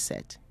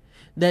mindset,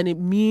 then it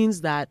means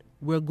that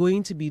we're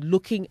going to be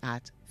looking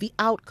at the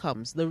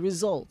outcomes, the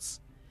results,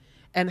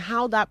 and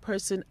how that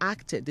person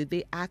acted. Did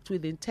they act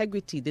with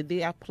integrity? Did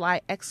they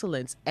apply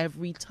excellence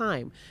every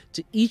time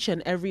to each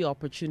and every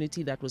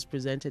opportunity that was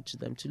presented to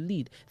them to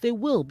lead? They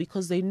will,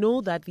 because they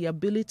know that the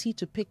ability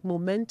to pick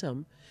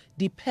momentum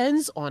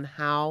depends on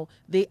how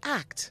they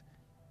act.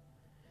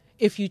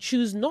 If you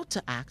choose not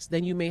to act,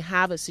 then you may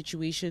have a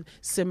situation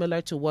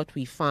similar to what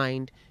we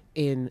find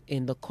in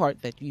the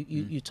court that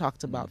you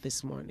talked about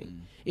this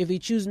morning. If you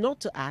choose not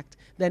to act,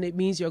 then it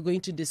means you're going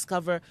to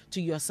discover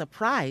to your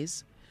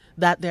surprise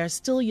that there are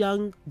still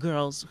young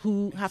girls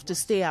who have to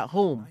stay at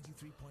home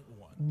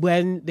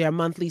when their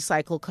monthly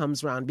cycle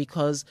comes around,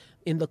 because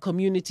in the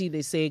community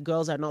they say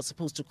girls are not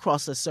supposed to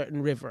cross a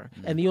certain river.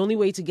 And the only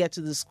way to get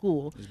to the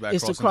school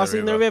is to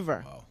crossing the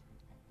river. Wow.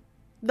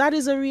 That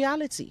is a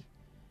reality.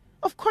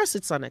 Of course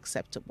it's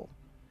unacceptable.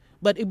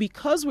 But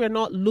because we're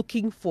not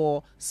looking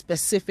for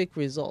specific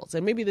results,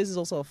 and maybe this is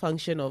also a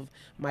function of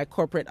my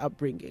corporate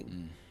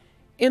upbringing.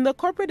 In the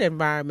corporate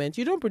environment,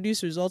 you don't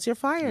produce results, you're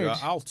fired. You're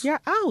out. You're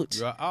out.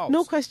 You're out.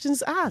 No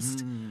questions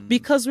asked.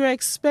 Because we're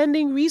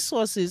expending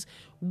resources.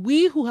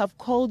 We who have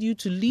called you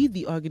to lead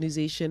the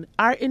organization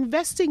are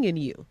investing in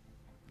you.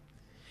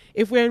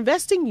 If we're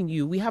investing in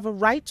you, we have a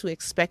right to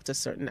expect a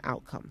certain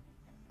outcome,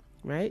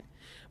 right?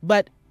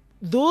 But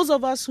those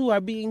of us who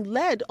are being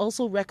led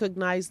also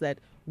recognize that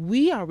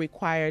we are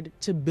required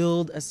to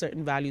build a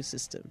certain value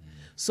system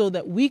so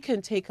that we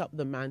can take up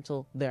the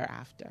mantle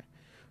thereafter.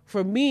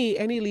 For me,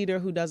 any leader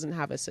who doesn't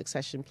have a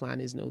succession plan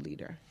is no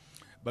leader.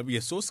 But we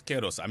are so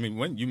scared of,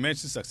 when you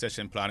mentioned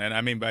succession plan,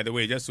 and by the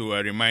way, just to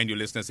remind you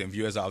listeners and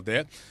viewers out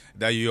there,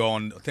 that you're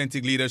on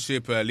Authentic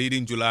Leadership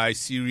Leading July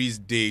Series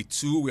Day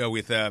 2. We are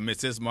with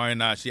Mrs.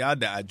 Mawuena. She had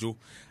the Ajo.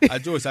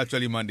 Ajo is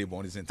actually Monday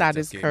born, isn't it? That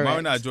is correct.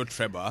 Mawuena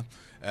Trebarh.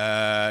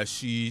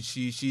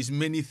 She's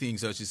many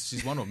things.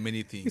 She's one of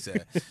many things.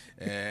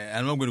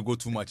 I'm not going to go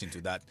too much into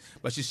that.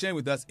 But she's sharing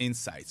with us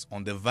insights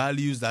on the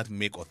values that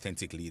make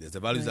authentic leaders, the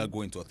values that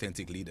go into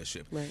authentic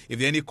leadership. Right. If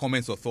there are any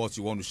comments or thoughts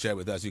you want to share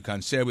with us, you can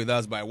share with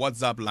us by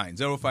WhatsApp line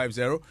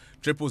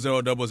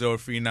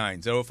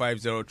 050-000-0039,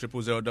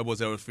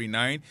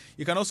 050-000-0039.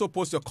 You can also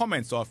post your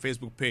comments to our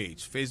Facebook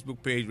page,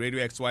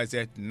 Radio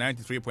XYZ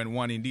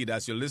 93.1. Indeed,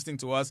 as you're listening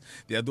to us,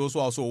 there are those who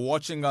are also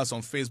watching us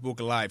on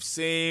Facebook Live.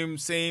 Same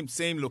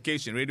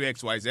location, Radio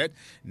XYZ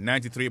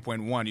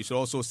 93.1. You should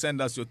also send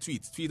us your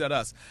tweets. Tweet at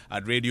us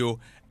at Radio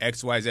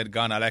XYZ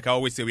Ghana. Like I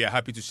always say, we are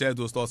happy to share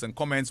those thoughts and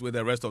comments with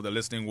the rest of the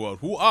listening world,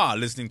 who are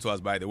listening to us,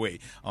 by the way,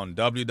 on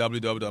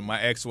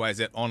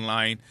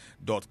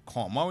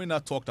www.myxyzonline.com.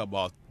 Mawuena talked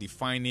about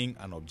defining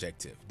an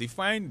objective.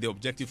 Define the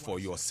objective for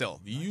yourself.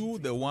 You,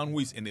 the one who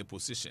is in a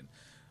position,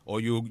 or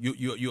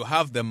you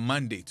have the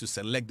mandate to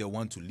select the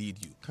one to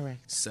lead you.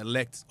 Correct.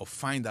 Select or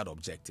find that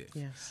objective.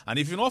 Yes. And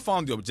if you've not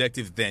found the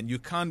objective, then you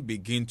can't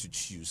begin to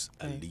choose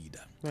a leader.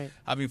 Right.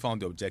 Having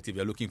found the objective,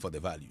 you're looking for the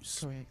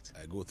values. Correct.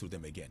 I go through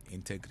them again.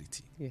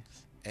 Integrity. Yes.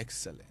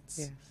 Excellence.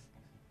 Yes.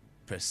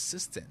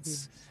 Persistence.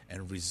 Yes.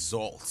 And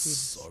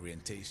results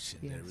orientation.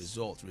 Yes.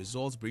 The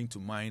results bring to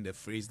mind a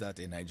phrase that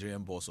a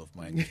Nigerian boss of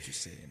mine used to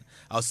say.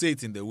 I'll say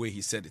it in the way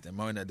he said it, and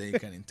Mawuena, then you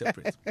can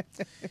interpret.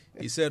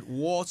 He said,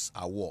 words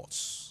are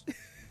words,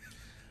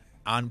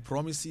 and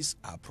promises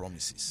are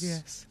promises.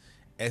 Yes.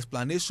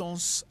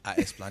 Explanations are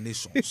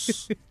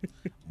explanations,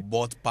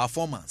 but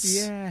performance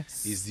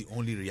is the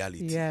only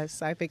reality.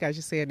 Yes, I think I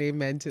should say an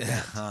amen to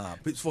that.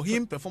 For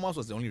him, performance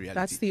was the only reality.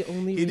 That's the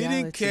only reality. He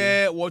reality. didn't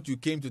care what you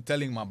came to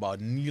tell him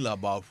about Neil,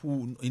 about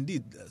who.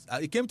 Indeed,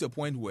 it came to a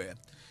point where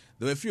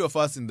there were a few of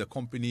us in the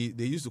company,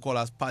 they used to call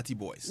us party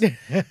boys.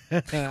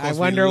 I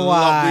wonder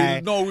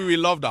why. We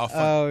loved our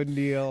fun. Oh,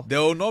 Neil. There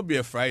will not be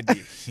a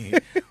Friday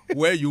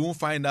where you won't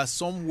find us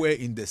somewhere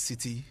in the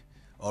city,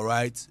 all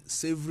right,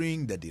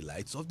 savoring the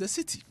delights of the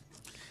city.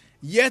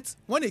 Yet,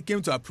 when it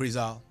came to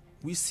appraisal,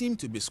 we seemed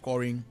to be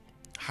scoring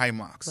high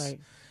marks. Right.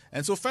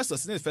 And so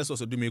Festus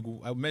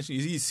Odumegu, I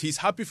mentioned, he's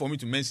happy for me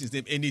to mention his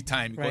name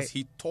anytime because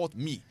he taught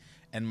me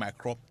and my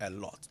crop a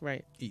lot.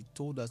 Right. He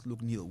told us,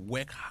 look, Neil,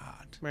 work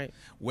hard. Right.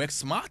 Work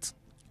smart,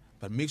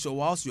 but make sure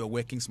whilst you're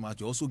working smart,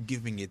 you're also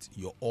giving it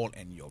your all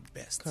and your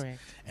best. Correct.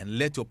 And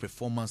let your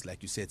performance,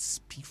 like you said,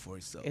 speak for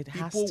itself.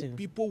 Has to.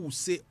 People will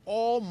say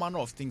all manner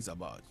of things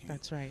about you.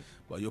 That's right.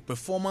 But your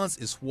performance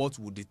is what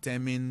will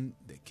determine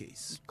the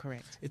case.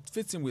 Correct. It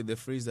fits in with the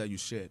phrase that you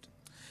shared.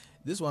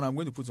 This one I'm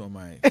going to put on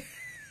my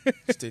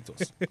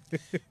status.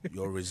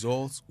 Your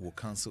results will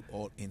cancel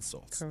all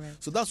insults.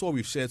 Correct. So that's what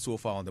we've shared so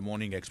far on the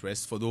Morning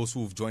Express. For those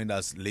who've joined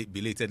us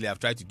belatedly, I've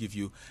tried to give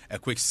you a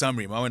quick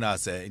summary. Mawuena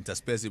has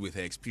interspersed it with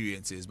her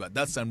experiences, but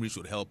that summary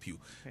should help you.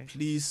 Okay.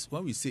 Please,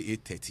 when we say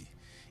 8:30,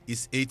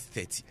 it's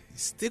 8:30.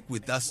 Stick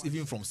with us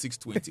even from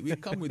 6:20. We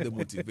come with the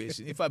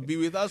motivation. In fact, be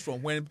with us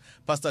from when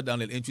Pastor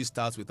Daniel Entry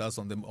starts with us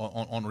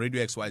on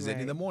Radio XYZ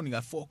in the morning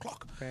at 4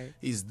 o'clock. Right.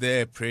 He's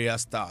there, prayer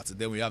starts.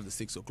 Then we have the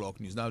 6 o'clock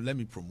news. Now, let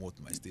me promote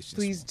my station.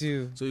 Please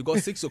do. So you got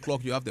 6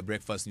 o'clock, you have the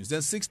breakfast news.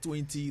 Then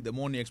 6:20, the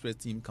Morning Express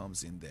team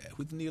comes in there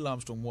with Neil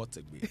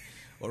Armstrong-Mortagbe.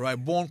 All right,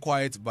 born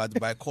quiet, but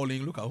by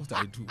calling, look at what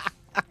I do.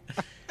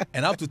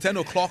 And up to 10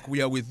 o'clock,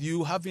 we are with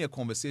you having a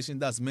conversation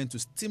that's meant to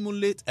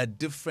stimulate a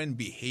different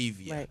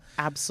behavior. Right.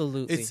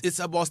 Absolutely. It's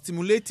about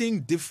stimulating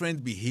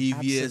different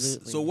behaviors.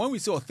 Absolutely. So when we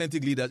say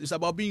authentic leaders, it's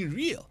about being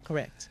real.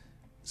 Correct.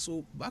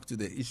 So back to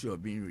the issue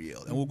of being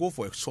real. And we'll go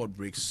for a short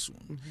break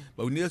soon.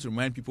 But we need to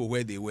remind people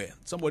where they were.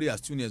 Somebody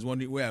has tuned in is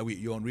wondering, where are we?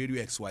 You're on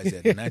Radio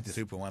XYZ,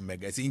 93.1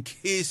 megahertz, in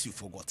case you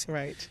forgot.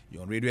 Right.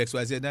 You're on Radio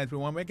XYZ,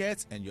 93.1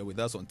 megahertz, and you're with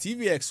us on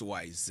TV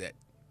XYZ.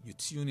 You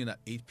tune in at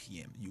 8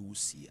 p.m. You will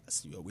see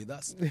us. You are with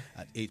us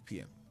at 8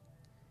 p.m.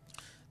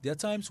 There are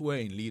times where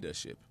in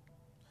leadership,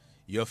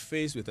 you're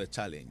faced with a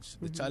challenge.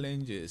 The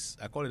challenge is,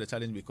 I call it a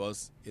challenge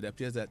because it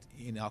appears that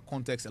in our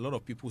context, a lot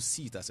of people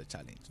see it as a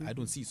challenge. I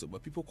don't see it so,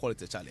 but people call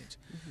it a challenge,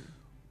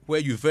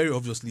 where you very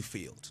obviously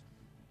failed.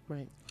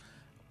 Right.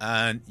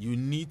 And you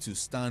need to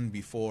stand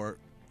before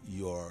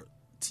your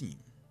team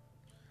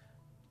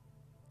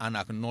and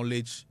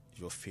acknowledge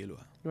your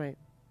failure. Right.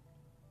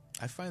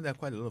 I find that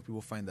quite a lot of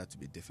people find that to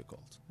be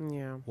difficult.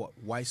 Yeah.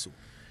 Why so?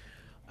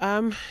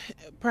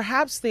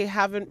 Perhaps they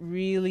haven't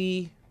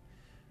really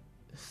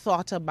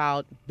thought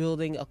about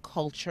building a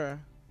culture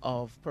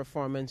of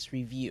performance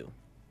review,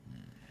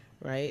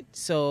 right?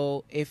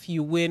 So if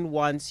you win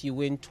once, you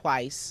win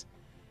twice,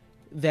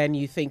 then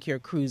you think you're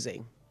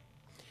cruising.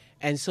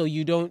 And so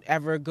you don't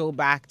ever go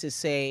back to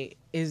say,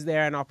 is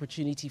there an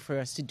opportunity for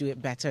us to do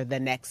it better the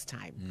next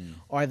time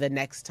or the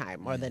next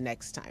time or the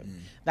next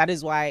time? That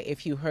is why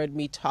if you heard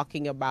me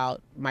talking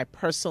about my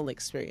personal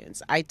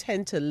experience, I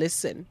tend to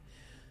listen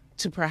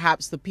to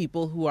perhaps the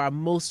people who are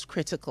most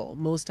critical,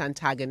 most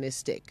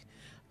antagonistic,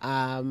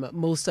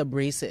 most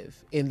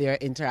abrasive in their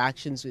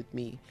interactions with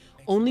me,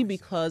 only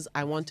because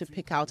I want to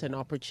pick out an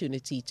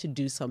opportunity to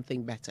do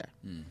something better.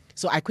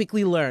 So I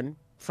quickly learn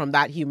from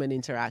that human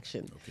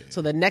interaction. Okay.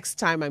 So the next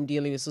time I'm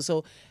dealing with,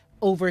 so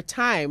over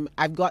time,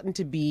 I've gotten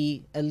to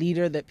be a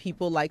leader that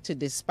people like to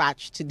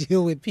dispatch to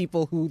deal with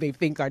people who they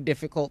think are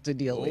difficult to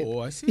deal with.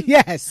 Oh, I see.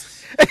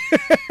 Yes.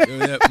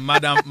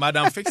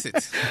 Madam Fix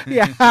It.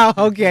 Yeah,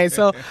 okay.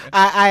 So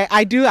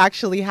I do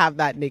actually have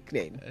that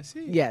nickname. I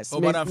see. Yes,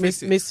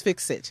 Miss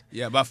Fix It.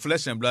 Yeah, but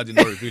flesh and blood did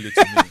not reveal it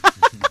to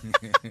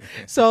me.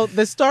 So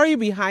the story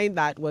behind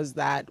that was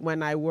that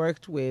when I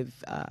worked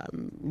with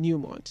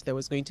Newmont, there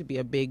was going to be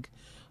a big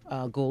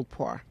gold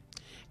pour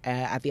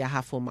at the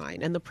Ahafo mine,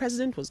 and the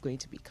president was going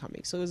to be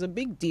coming. So it was a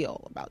big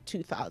deal, about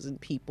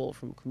 2,000 people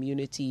from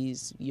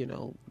communities,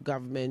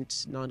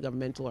 government,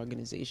 non-governmental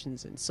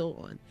organizations, and so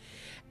on.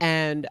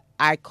 And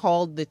I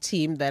called the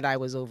team that I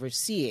was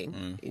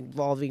overseeing,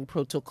 involving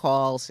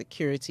protocol,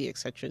 security,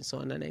 etc., and so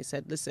on. And I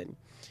said, listen,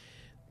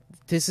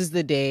 this is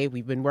the day.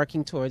 We've been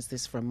working towards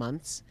this for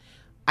months.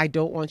 I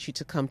don't want you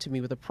to come to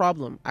me with a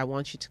problem. I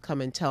want you to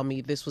come and tell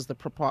me this was the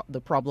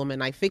problem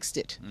and I fixed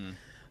it.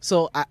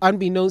 So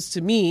unbeknownst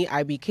to me,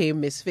 I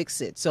became Miss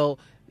Fix It. So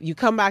you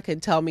come back and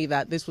tell me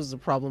that this was the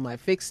problem, I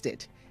fixed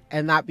it.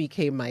 And that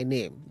became my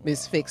name,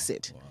 Miss Fix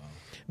It. Wow.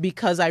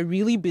 Because I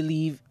really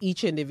believe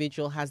each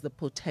individual has the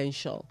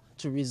potential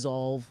to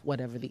resolve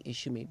whatever the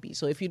issue may be.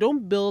 So if you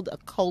don't build a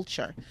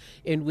culture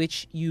in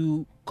which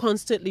you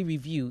constantly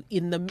review, I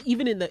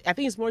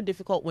think it's more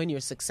difficult when you're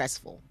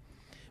successful,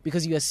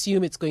 because you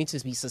assume it's going to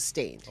be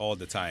sustained. All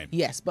the time.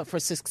 Yes, but for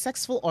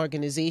successful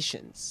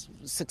organizations,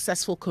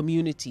 successful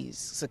communities,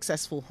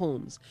 successful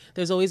homes,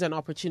 there's always an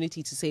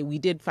opportunity to say, we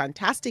did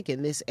fantastic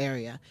in this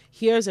area.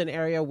 Here's an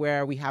area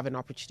where we have an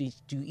opportunity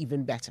to do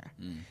even better.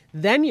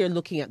 Then you're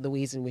looking at the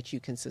ways in which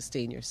you can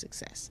sustain your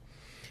success.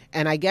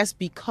 And I guess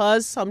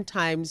because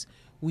sometimes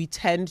we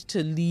tend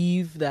to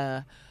leave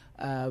the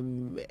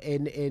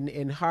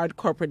in hard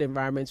corporate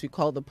environments, we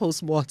call the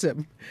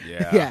post-mortem.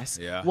 Yeah. Yes.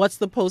 Yeah. What's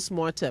the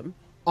post-mortem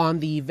on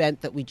the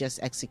event that we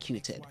just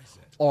executed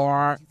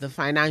or the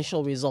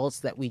financial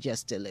results that we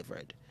just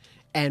delivered?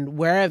 And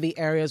where are the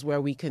areas where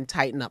we can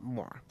tighten up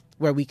more,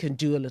 where we can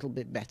do a little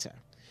bit better?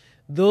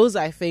 Those,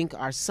 I think,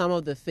 are some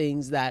of the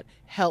things that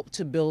help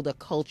to build a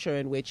culture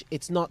in which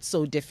it's not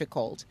so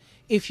difficult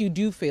if you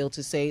do fail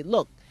to say,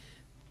 look,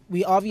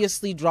 we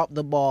obviously dropped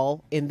the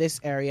ball in this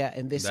area,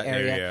 in this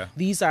area.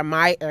 These are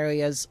my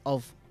areas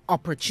of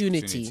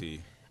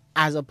opportunity.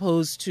 As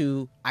opposed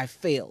to I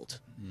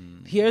failed.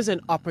 Here's an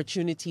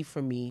opportunity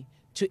for me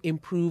to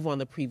improve on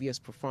the previous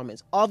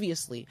performance.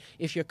 Obviously,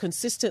 if you're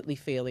consistently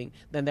failing,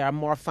 then there are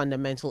more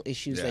fundamental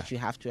issues that you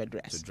have to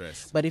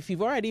address. But if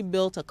you've already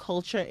built a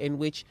culture in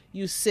which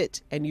you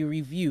sit and you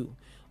review,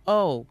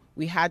 oh,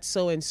 we had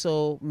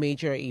so-and-so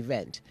major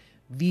event.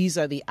 These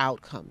are the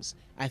outcomes.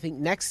 I think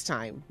next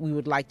time we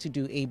would like to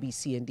do A, B,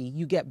 C, and D.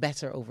 You get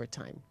better over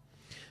time.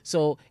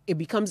 So it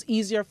becomes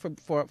easier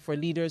for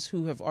leaders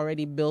who have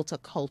already built a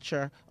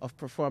culture of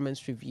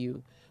performance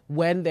review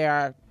when there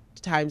are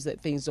times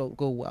that things don't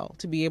go well,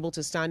 to be able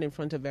to stand in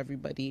front of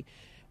everybody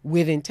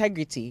with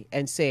integrity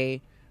and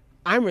say,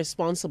 I'm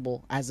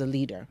responsible as a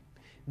leader.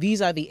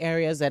 These are the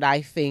areas that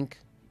I think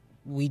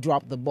we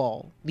dropped the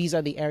ball. These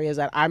are the areas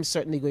that I'm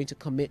certainly going to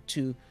commit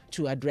to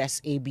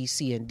address A, B,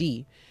 C, and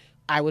D.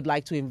 I would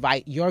like to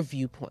invite your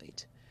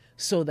viewpoint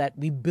so that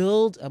we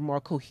build a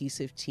more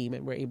cohesive team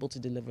and we're able to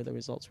deliver the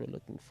results we're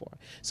looking for.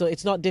 So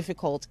it's not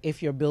difficult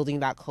if you're building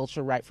that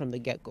culture right from the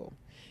get-go.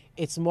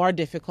 It's more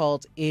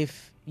difficult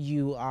if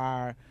you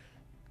are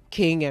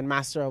king and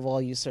master of all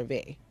you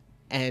survey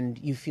and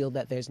you feel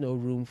that there's no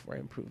room for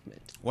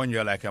improvement. When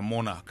you're like a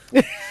monarch.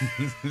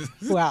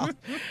 Well,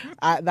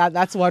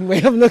 that's one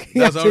way of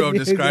looking that's at it. That's one way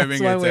of describing it.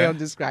 That's one way of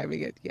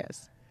describing it,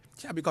 yes.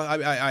 Yeah, because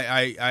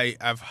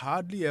I've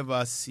hardly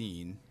ever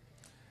seen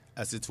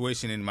a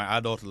situation in my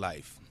adult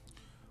life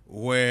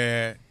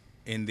where,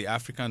 in the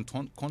African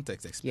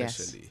context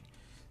especially,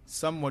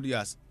 somebody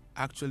has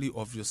actually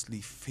obviously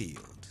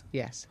failed.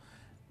 Yes.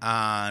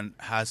 And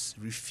has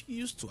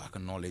refused to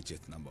acknowledge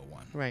it, number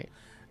one. Right.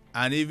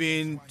 And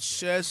even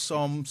share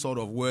some sort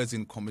of words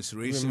in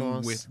commiseration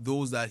Remorse. with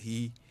those that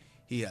he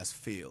has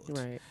failed.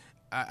 Right.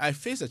 I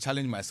faced a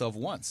challenge myself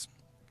once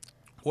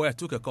where I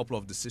took a couple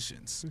of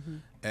decisions.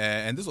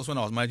 And this was when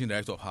I was managing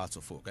director of Hearts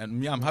of Folk. And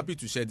me, I'm happy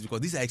to share this because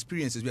these are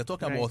experiences. We are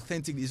talking about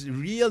authentic, it's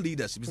real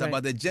leadership. It's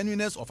about the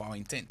genuineness of our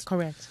intent.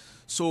 Correct.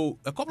 So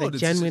a couple of the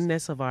decisions.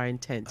 genuineness of our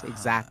intent,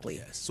 exactly.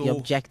 Yes. So the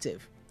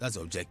objective. That's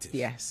the objective.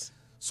 Yes.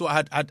 So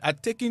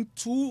I'd taken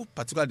two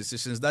particular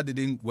decisions that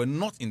were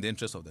not in the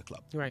interest of the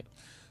club. Right.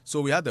 So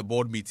we had the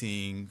board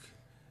meeting.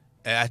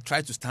 I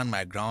tried to stand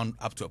my ground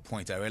up to a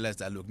point. I realized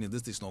that, look,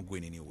 this is not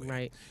going anywhere.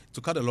 Right.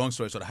 To cut a long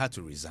story short, I had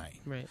to resign.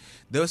 Right.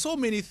 There were so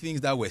many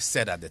things that were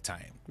said at the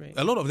time. Right.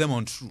 A lot of them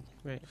untrue.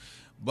 Right.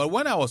 But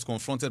when I was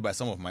confronted by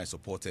some of my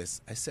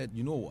supporters, I said,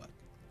 you know what?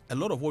 A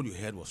lot of what you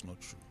heard was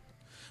not true.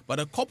 But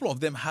a couple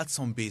of them had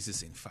some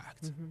basis in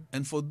fact.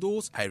 And for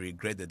those, I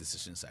regret the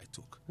decisions I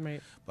took.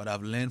 Right. But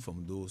I've learned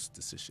from those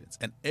decisions.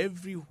 And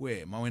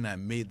everywhere, when I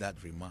made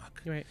that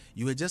remark,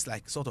 you were just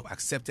like sort of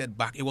accepted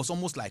back. It was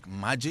almost like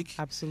magic.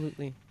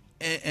 Absolutely.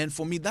 And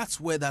for me, that's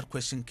where that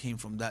question came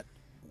from, that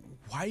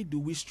why do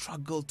we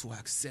struggle to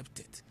accept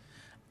it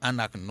and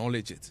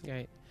acknowledge it?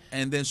 Right.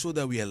 And then show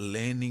that we are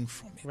learning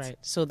from it. Right.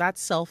 So that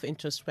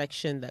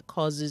self-introspection that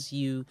causes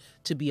you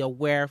to be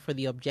aware for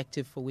the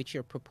objective for which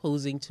you're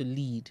proposing to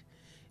lead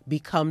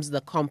becomes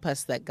the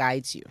compass that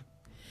guides you.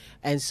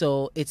 And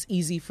so it's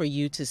easy for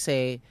you to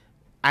say,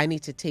 I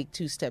need to take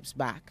 2 steps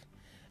back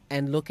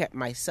and look at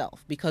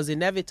myself, because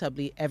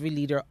inevitably every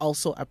leader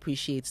also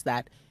appreciates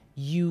that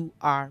you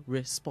are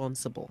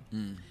responsible.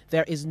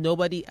 There is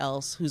nobody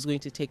else who's going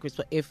to take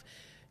responsibility. If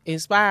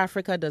Inspire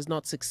Africa does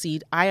not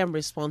succeed, I am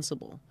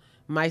responsible.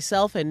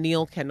 Myself and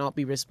Neil cannot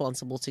be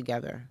responsible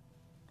together.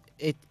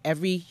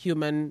 Every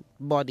human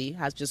body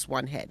has just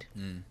one head.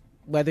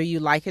 Whether you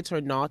like it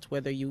or not,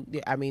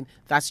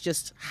 that's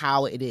just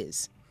how it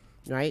is,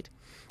 right?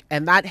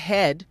 And that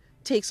head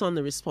takes on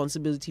the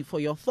responsibility for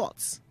your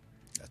thoughts.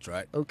 That's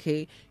right.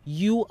 Okay?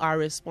 You are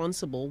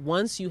responsible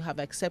once you have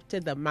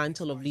accepted the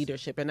mantle of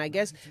leadership. And I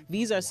guess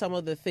these are some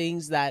of the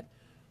things that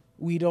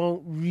we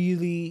don't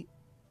really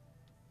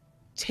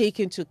take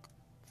into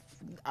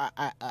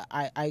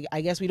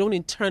I guess we don't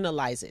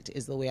internalize it,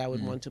 is the way I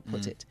would want to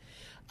put it.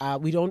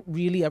 We don't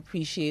really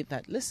appreciate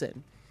that,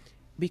 listen,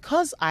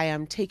 because I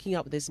am taking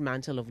up this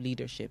mantle of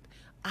leadership,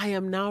 I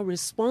am now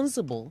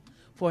responsible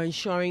for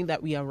ensuring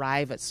that we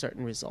arrive at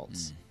certain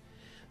results.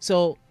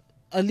 So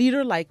a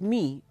leader like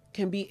me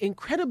can be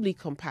incredibly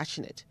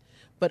compassionate,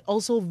 but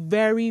also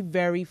very,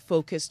 very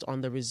focused on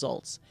the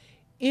results.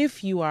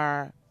 If you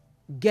are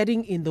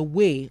getting in the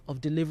way of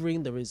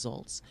delivering the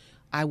results,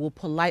 I will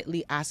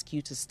politely ask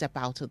you to step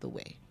out of the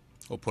way.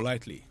 Oh,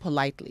 politely?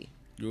 Politely.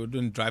 You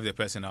wouldn't drive the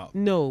person out?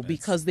 No,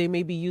 because they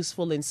may be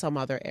useful in some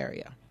other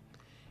area.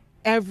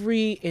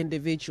 Every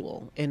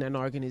individual in an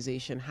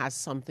organization has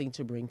something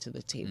to bring to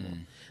the table.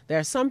 There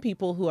are some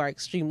people who are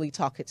extremely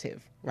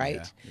talkative,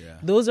 right? Yeah.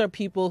 Those are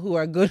people who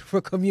are good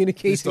for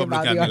communicating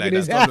about the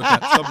organization.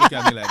 Stop looking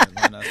at me like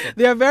that. No, stop.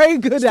 They're very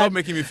good Stop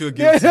making me feel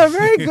guilty. They're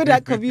very good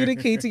at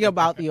communicating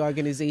about the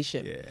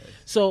organization. Yes.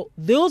 So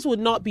those would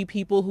not be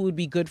people who would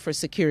be good for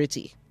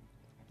security,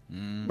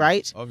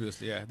 right?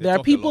 Obviously, yeah. There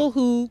are people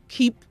who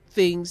keep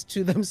things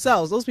to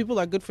themselves. Those people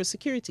are good for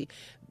security.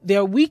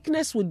 Their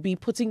weakness would be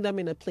putting them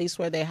in a place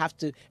where they have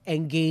to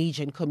engage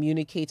and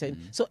communicate.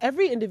 And so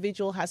every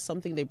individual has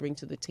something they bring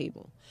to the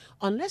table.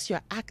 Unless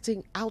you're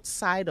acting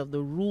outside of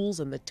the rules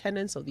and the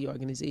tenets of the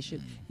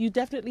organization, you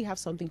definitely have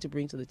something to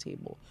bring to the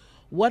table.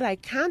 What I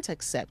can't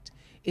accept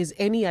is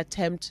any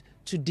attempt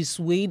to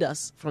dissuade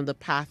us from the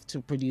path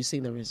to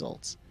producing the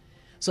results.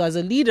 So as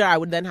a leader, I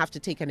would then have to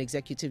take an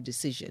executive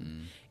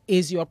decision.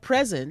 Is your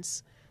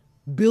presence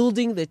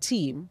building the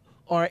team,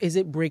 or is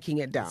it breaking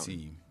it down?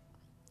 See.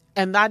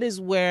 And that is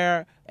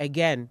where,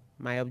 again,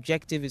 my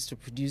objective is to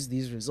produce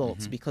these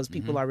results because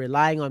people are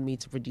relying on me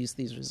to produce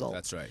these results.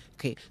 That's right.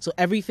 Okay, so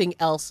everything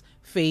else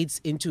fades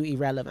into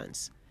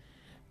irrelevance.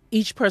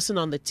 Each person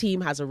on the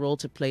team has a role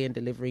to play in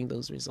delivering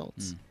those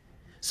results.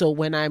 So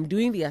when I'm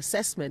doing the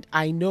assessment,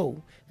 I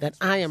know that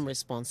I am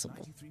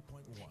responsible.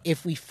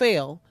 If we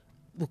fail,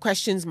 the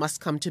questions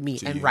must come to me,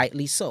 and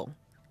rightly so.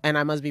 And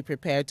I must be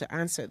prepared to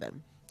answer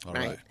them. All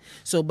right. right.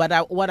 So,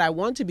 but what I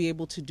want to be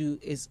able to do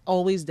is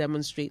always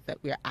demonstrate that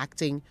we are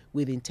acting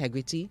with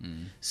integrity.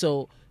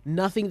 So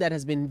nothing that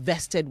has been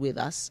vested with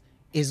us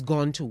is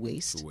gone to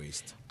waste.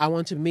 I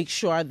want to make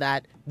sure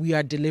that we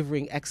are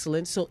delivering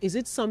excellence. So is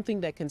it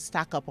something that can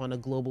stack up on a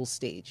global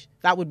stage?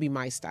 That would be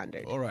my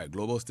standard. All right,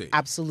 global stage.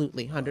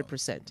 Absolutely,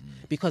 100%.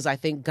 Because I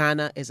think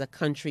Ghana is a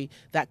country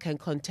that can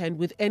contend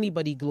with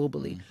anybody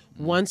globally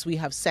once we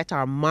have set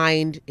our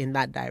mind in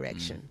that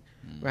direction.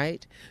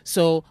 Right?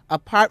 So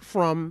apart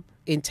from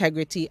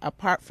integrity,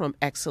 apart from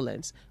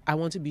excellence, I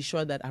want to be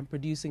sure that I'm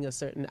producing a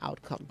certain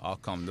outcome.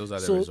 Those are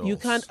the so results. You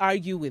can't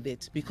argue with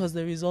it because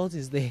the result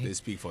is there. They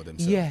speak for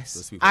themselves.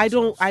 Yes. I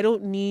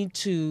don't need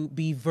to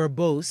be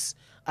verbose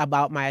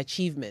about my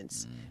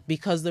achievements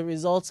because the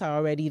results are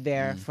already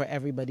there for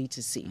everybody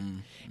to see.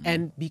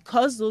 And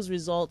because those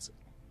results,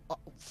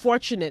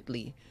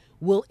 fortunately,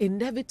 will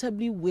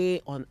inevitably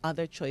weigh on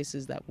other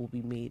choices that will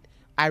be made,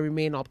 I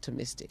remain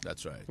optimistic.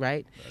 That's right.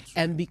 Right? That's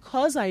right. And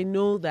because I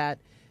know that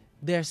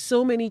there are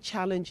so many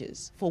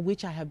challenges for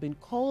which I have been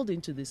called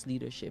into this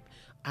leadership,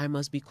 I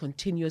must be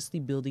continuously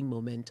building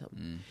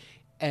momentum.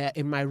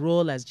 In my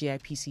role as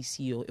GIPC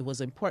CEO, it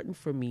was important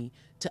for me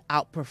to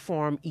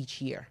outperform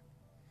each year.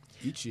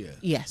 Each year?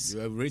 Yes.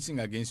 You are racing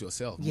against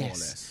yourself, more or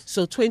less.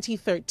 So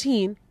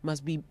 2013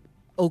 must be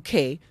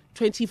okay.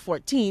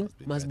 2014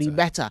 must be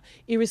better.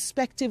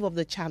 Irrespective of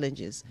the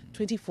challenges,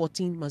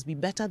 2014 must be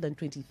better than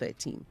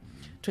 2013.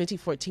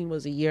 2014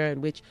 was a year in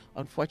which,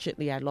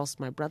 unfortunately, I lost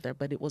my brother,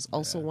 but it was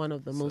also one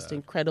of the most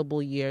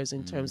incredible years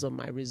in terms of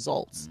my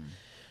results.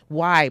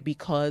 Why?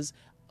 Because,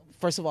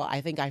 first of all,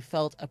 I think I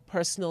felt a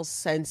personal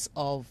sense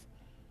of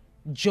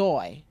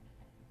joy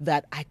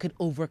that I could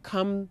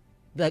overcome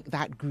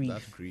that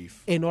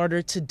grief in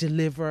order to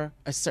deliver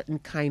a certain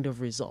kind of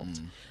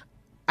result.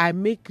 I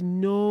make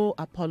no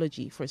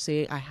apology for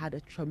saying I had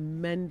a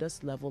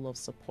tremendous level of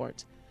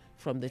support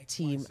from the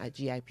team at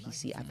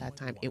GIPC at that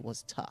time. It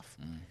was tough.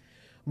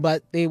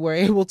 But they were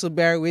able to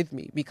bear with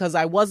me because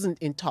I wasn't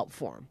in top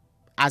form.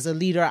 As a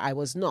leader, I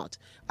was not.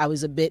 I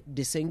was a bit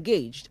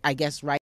disengaged, I guess, right?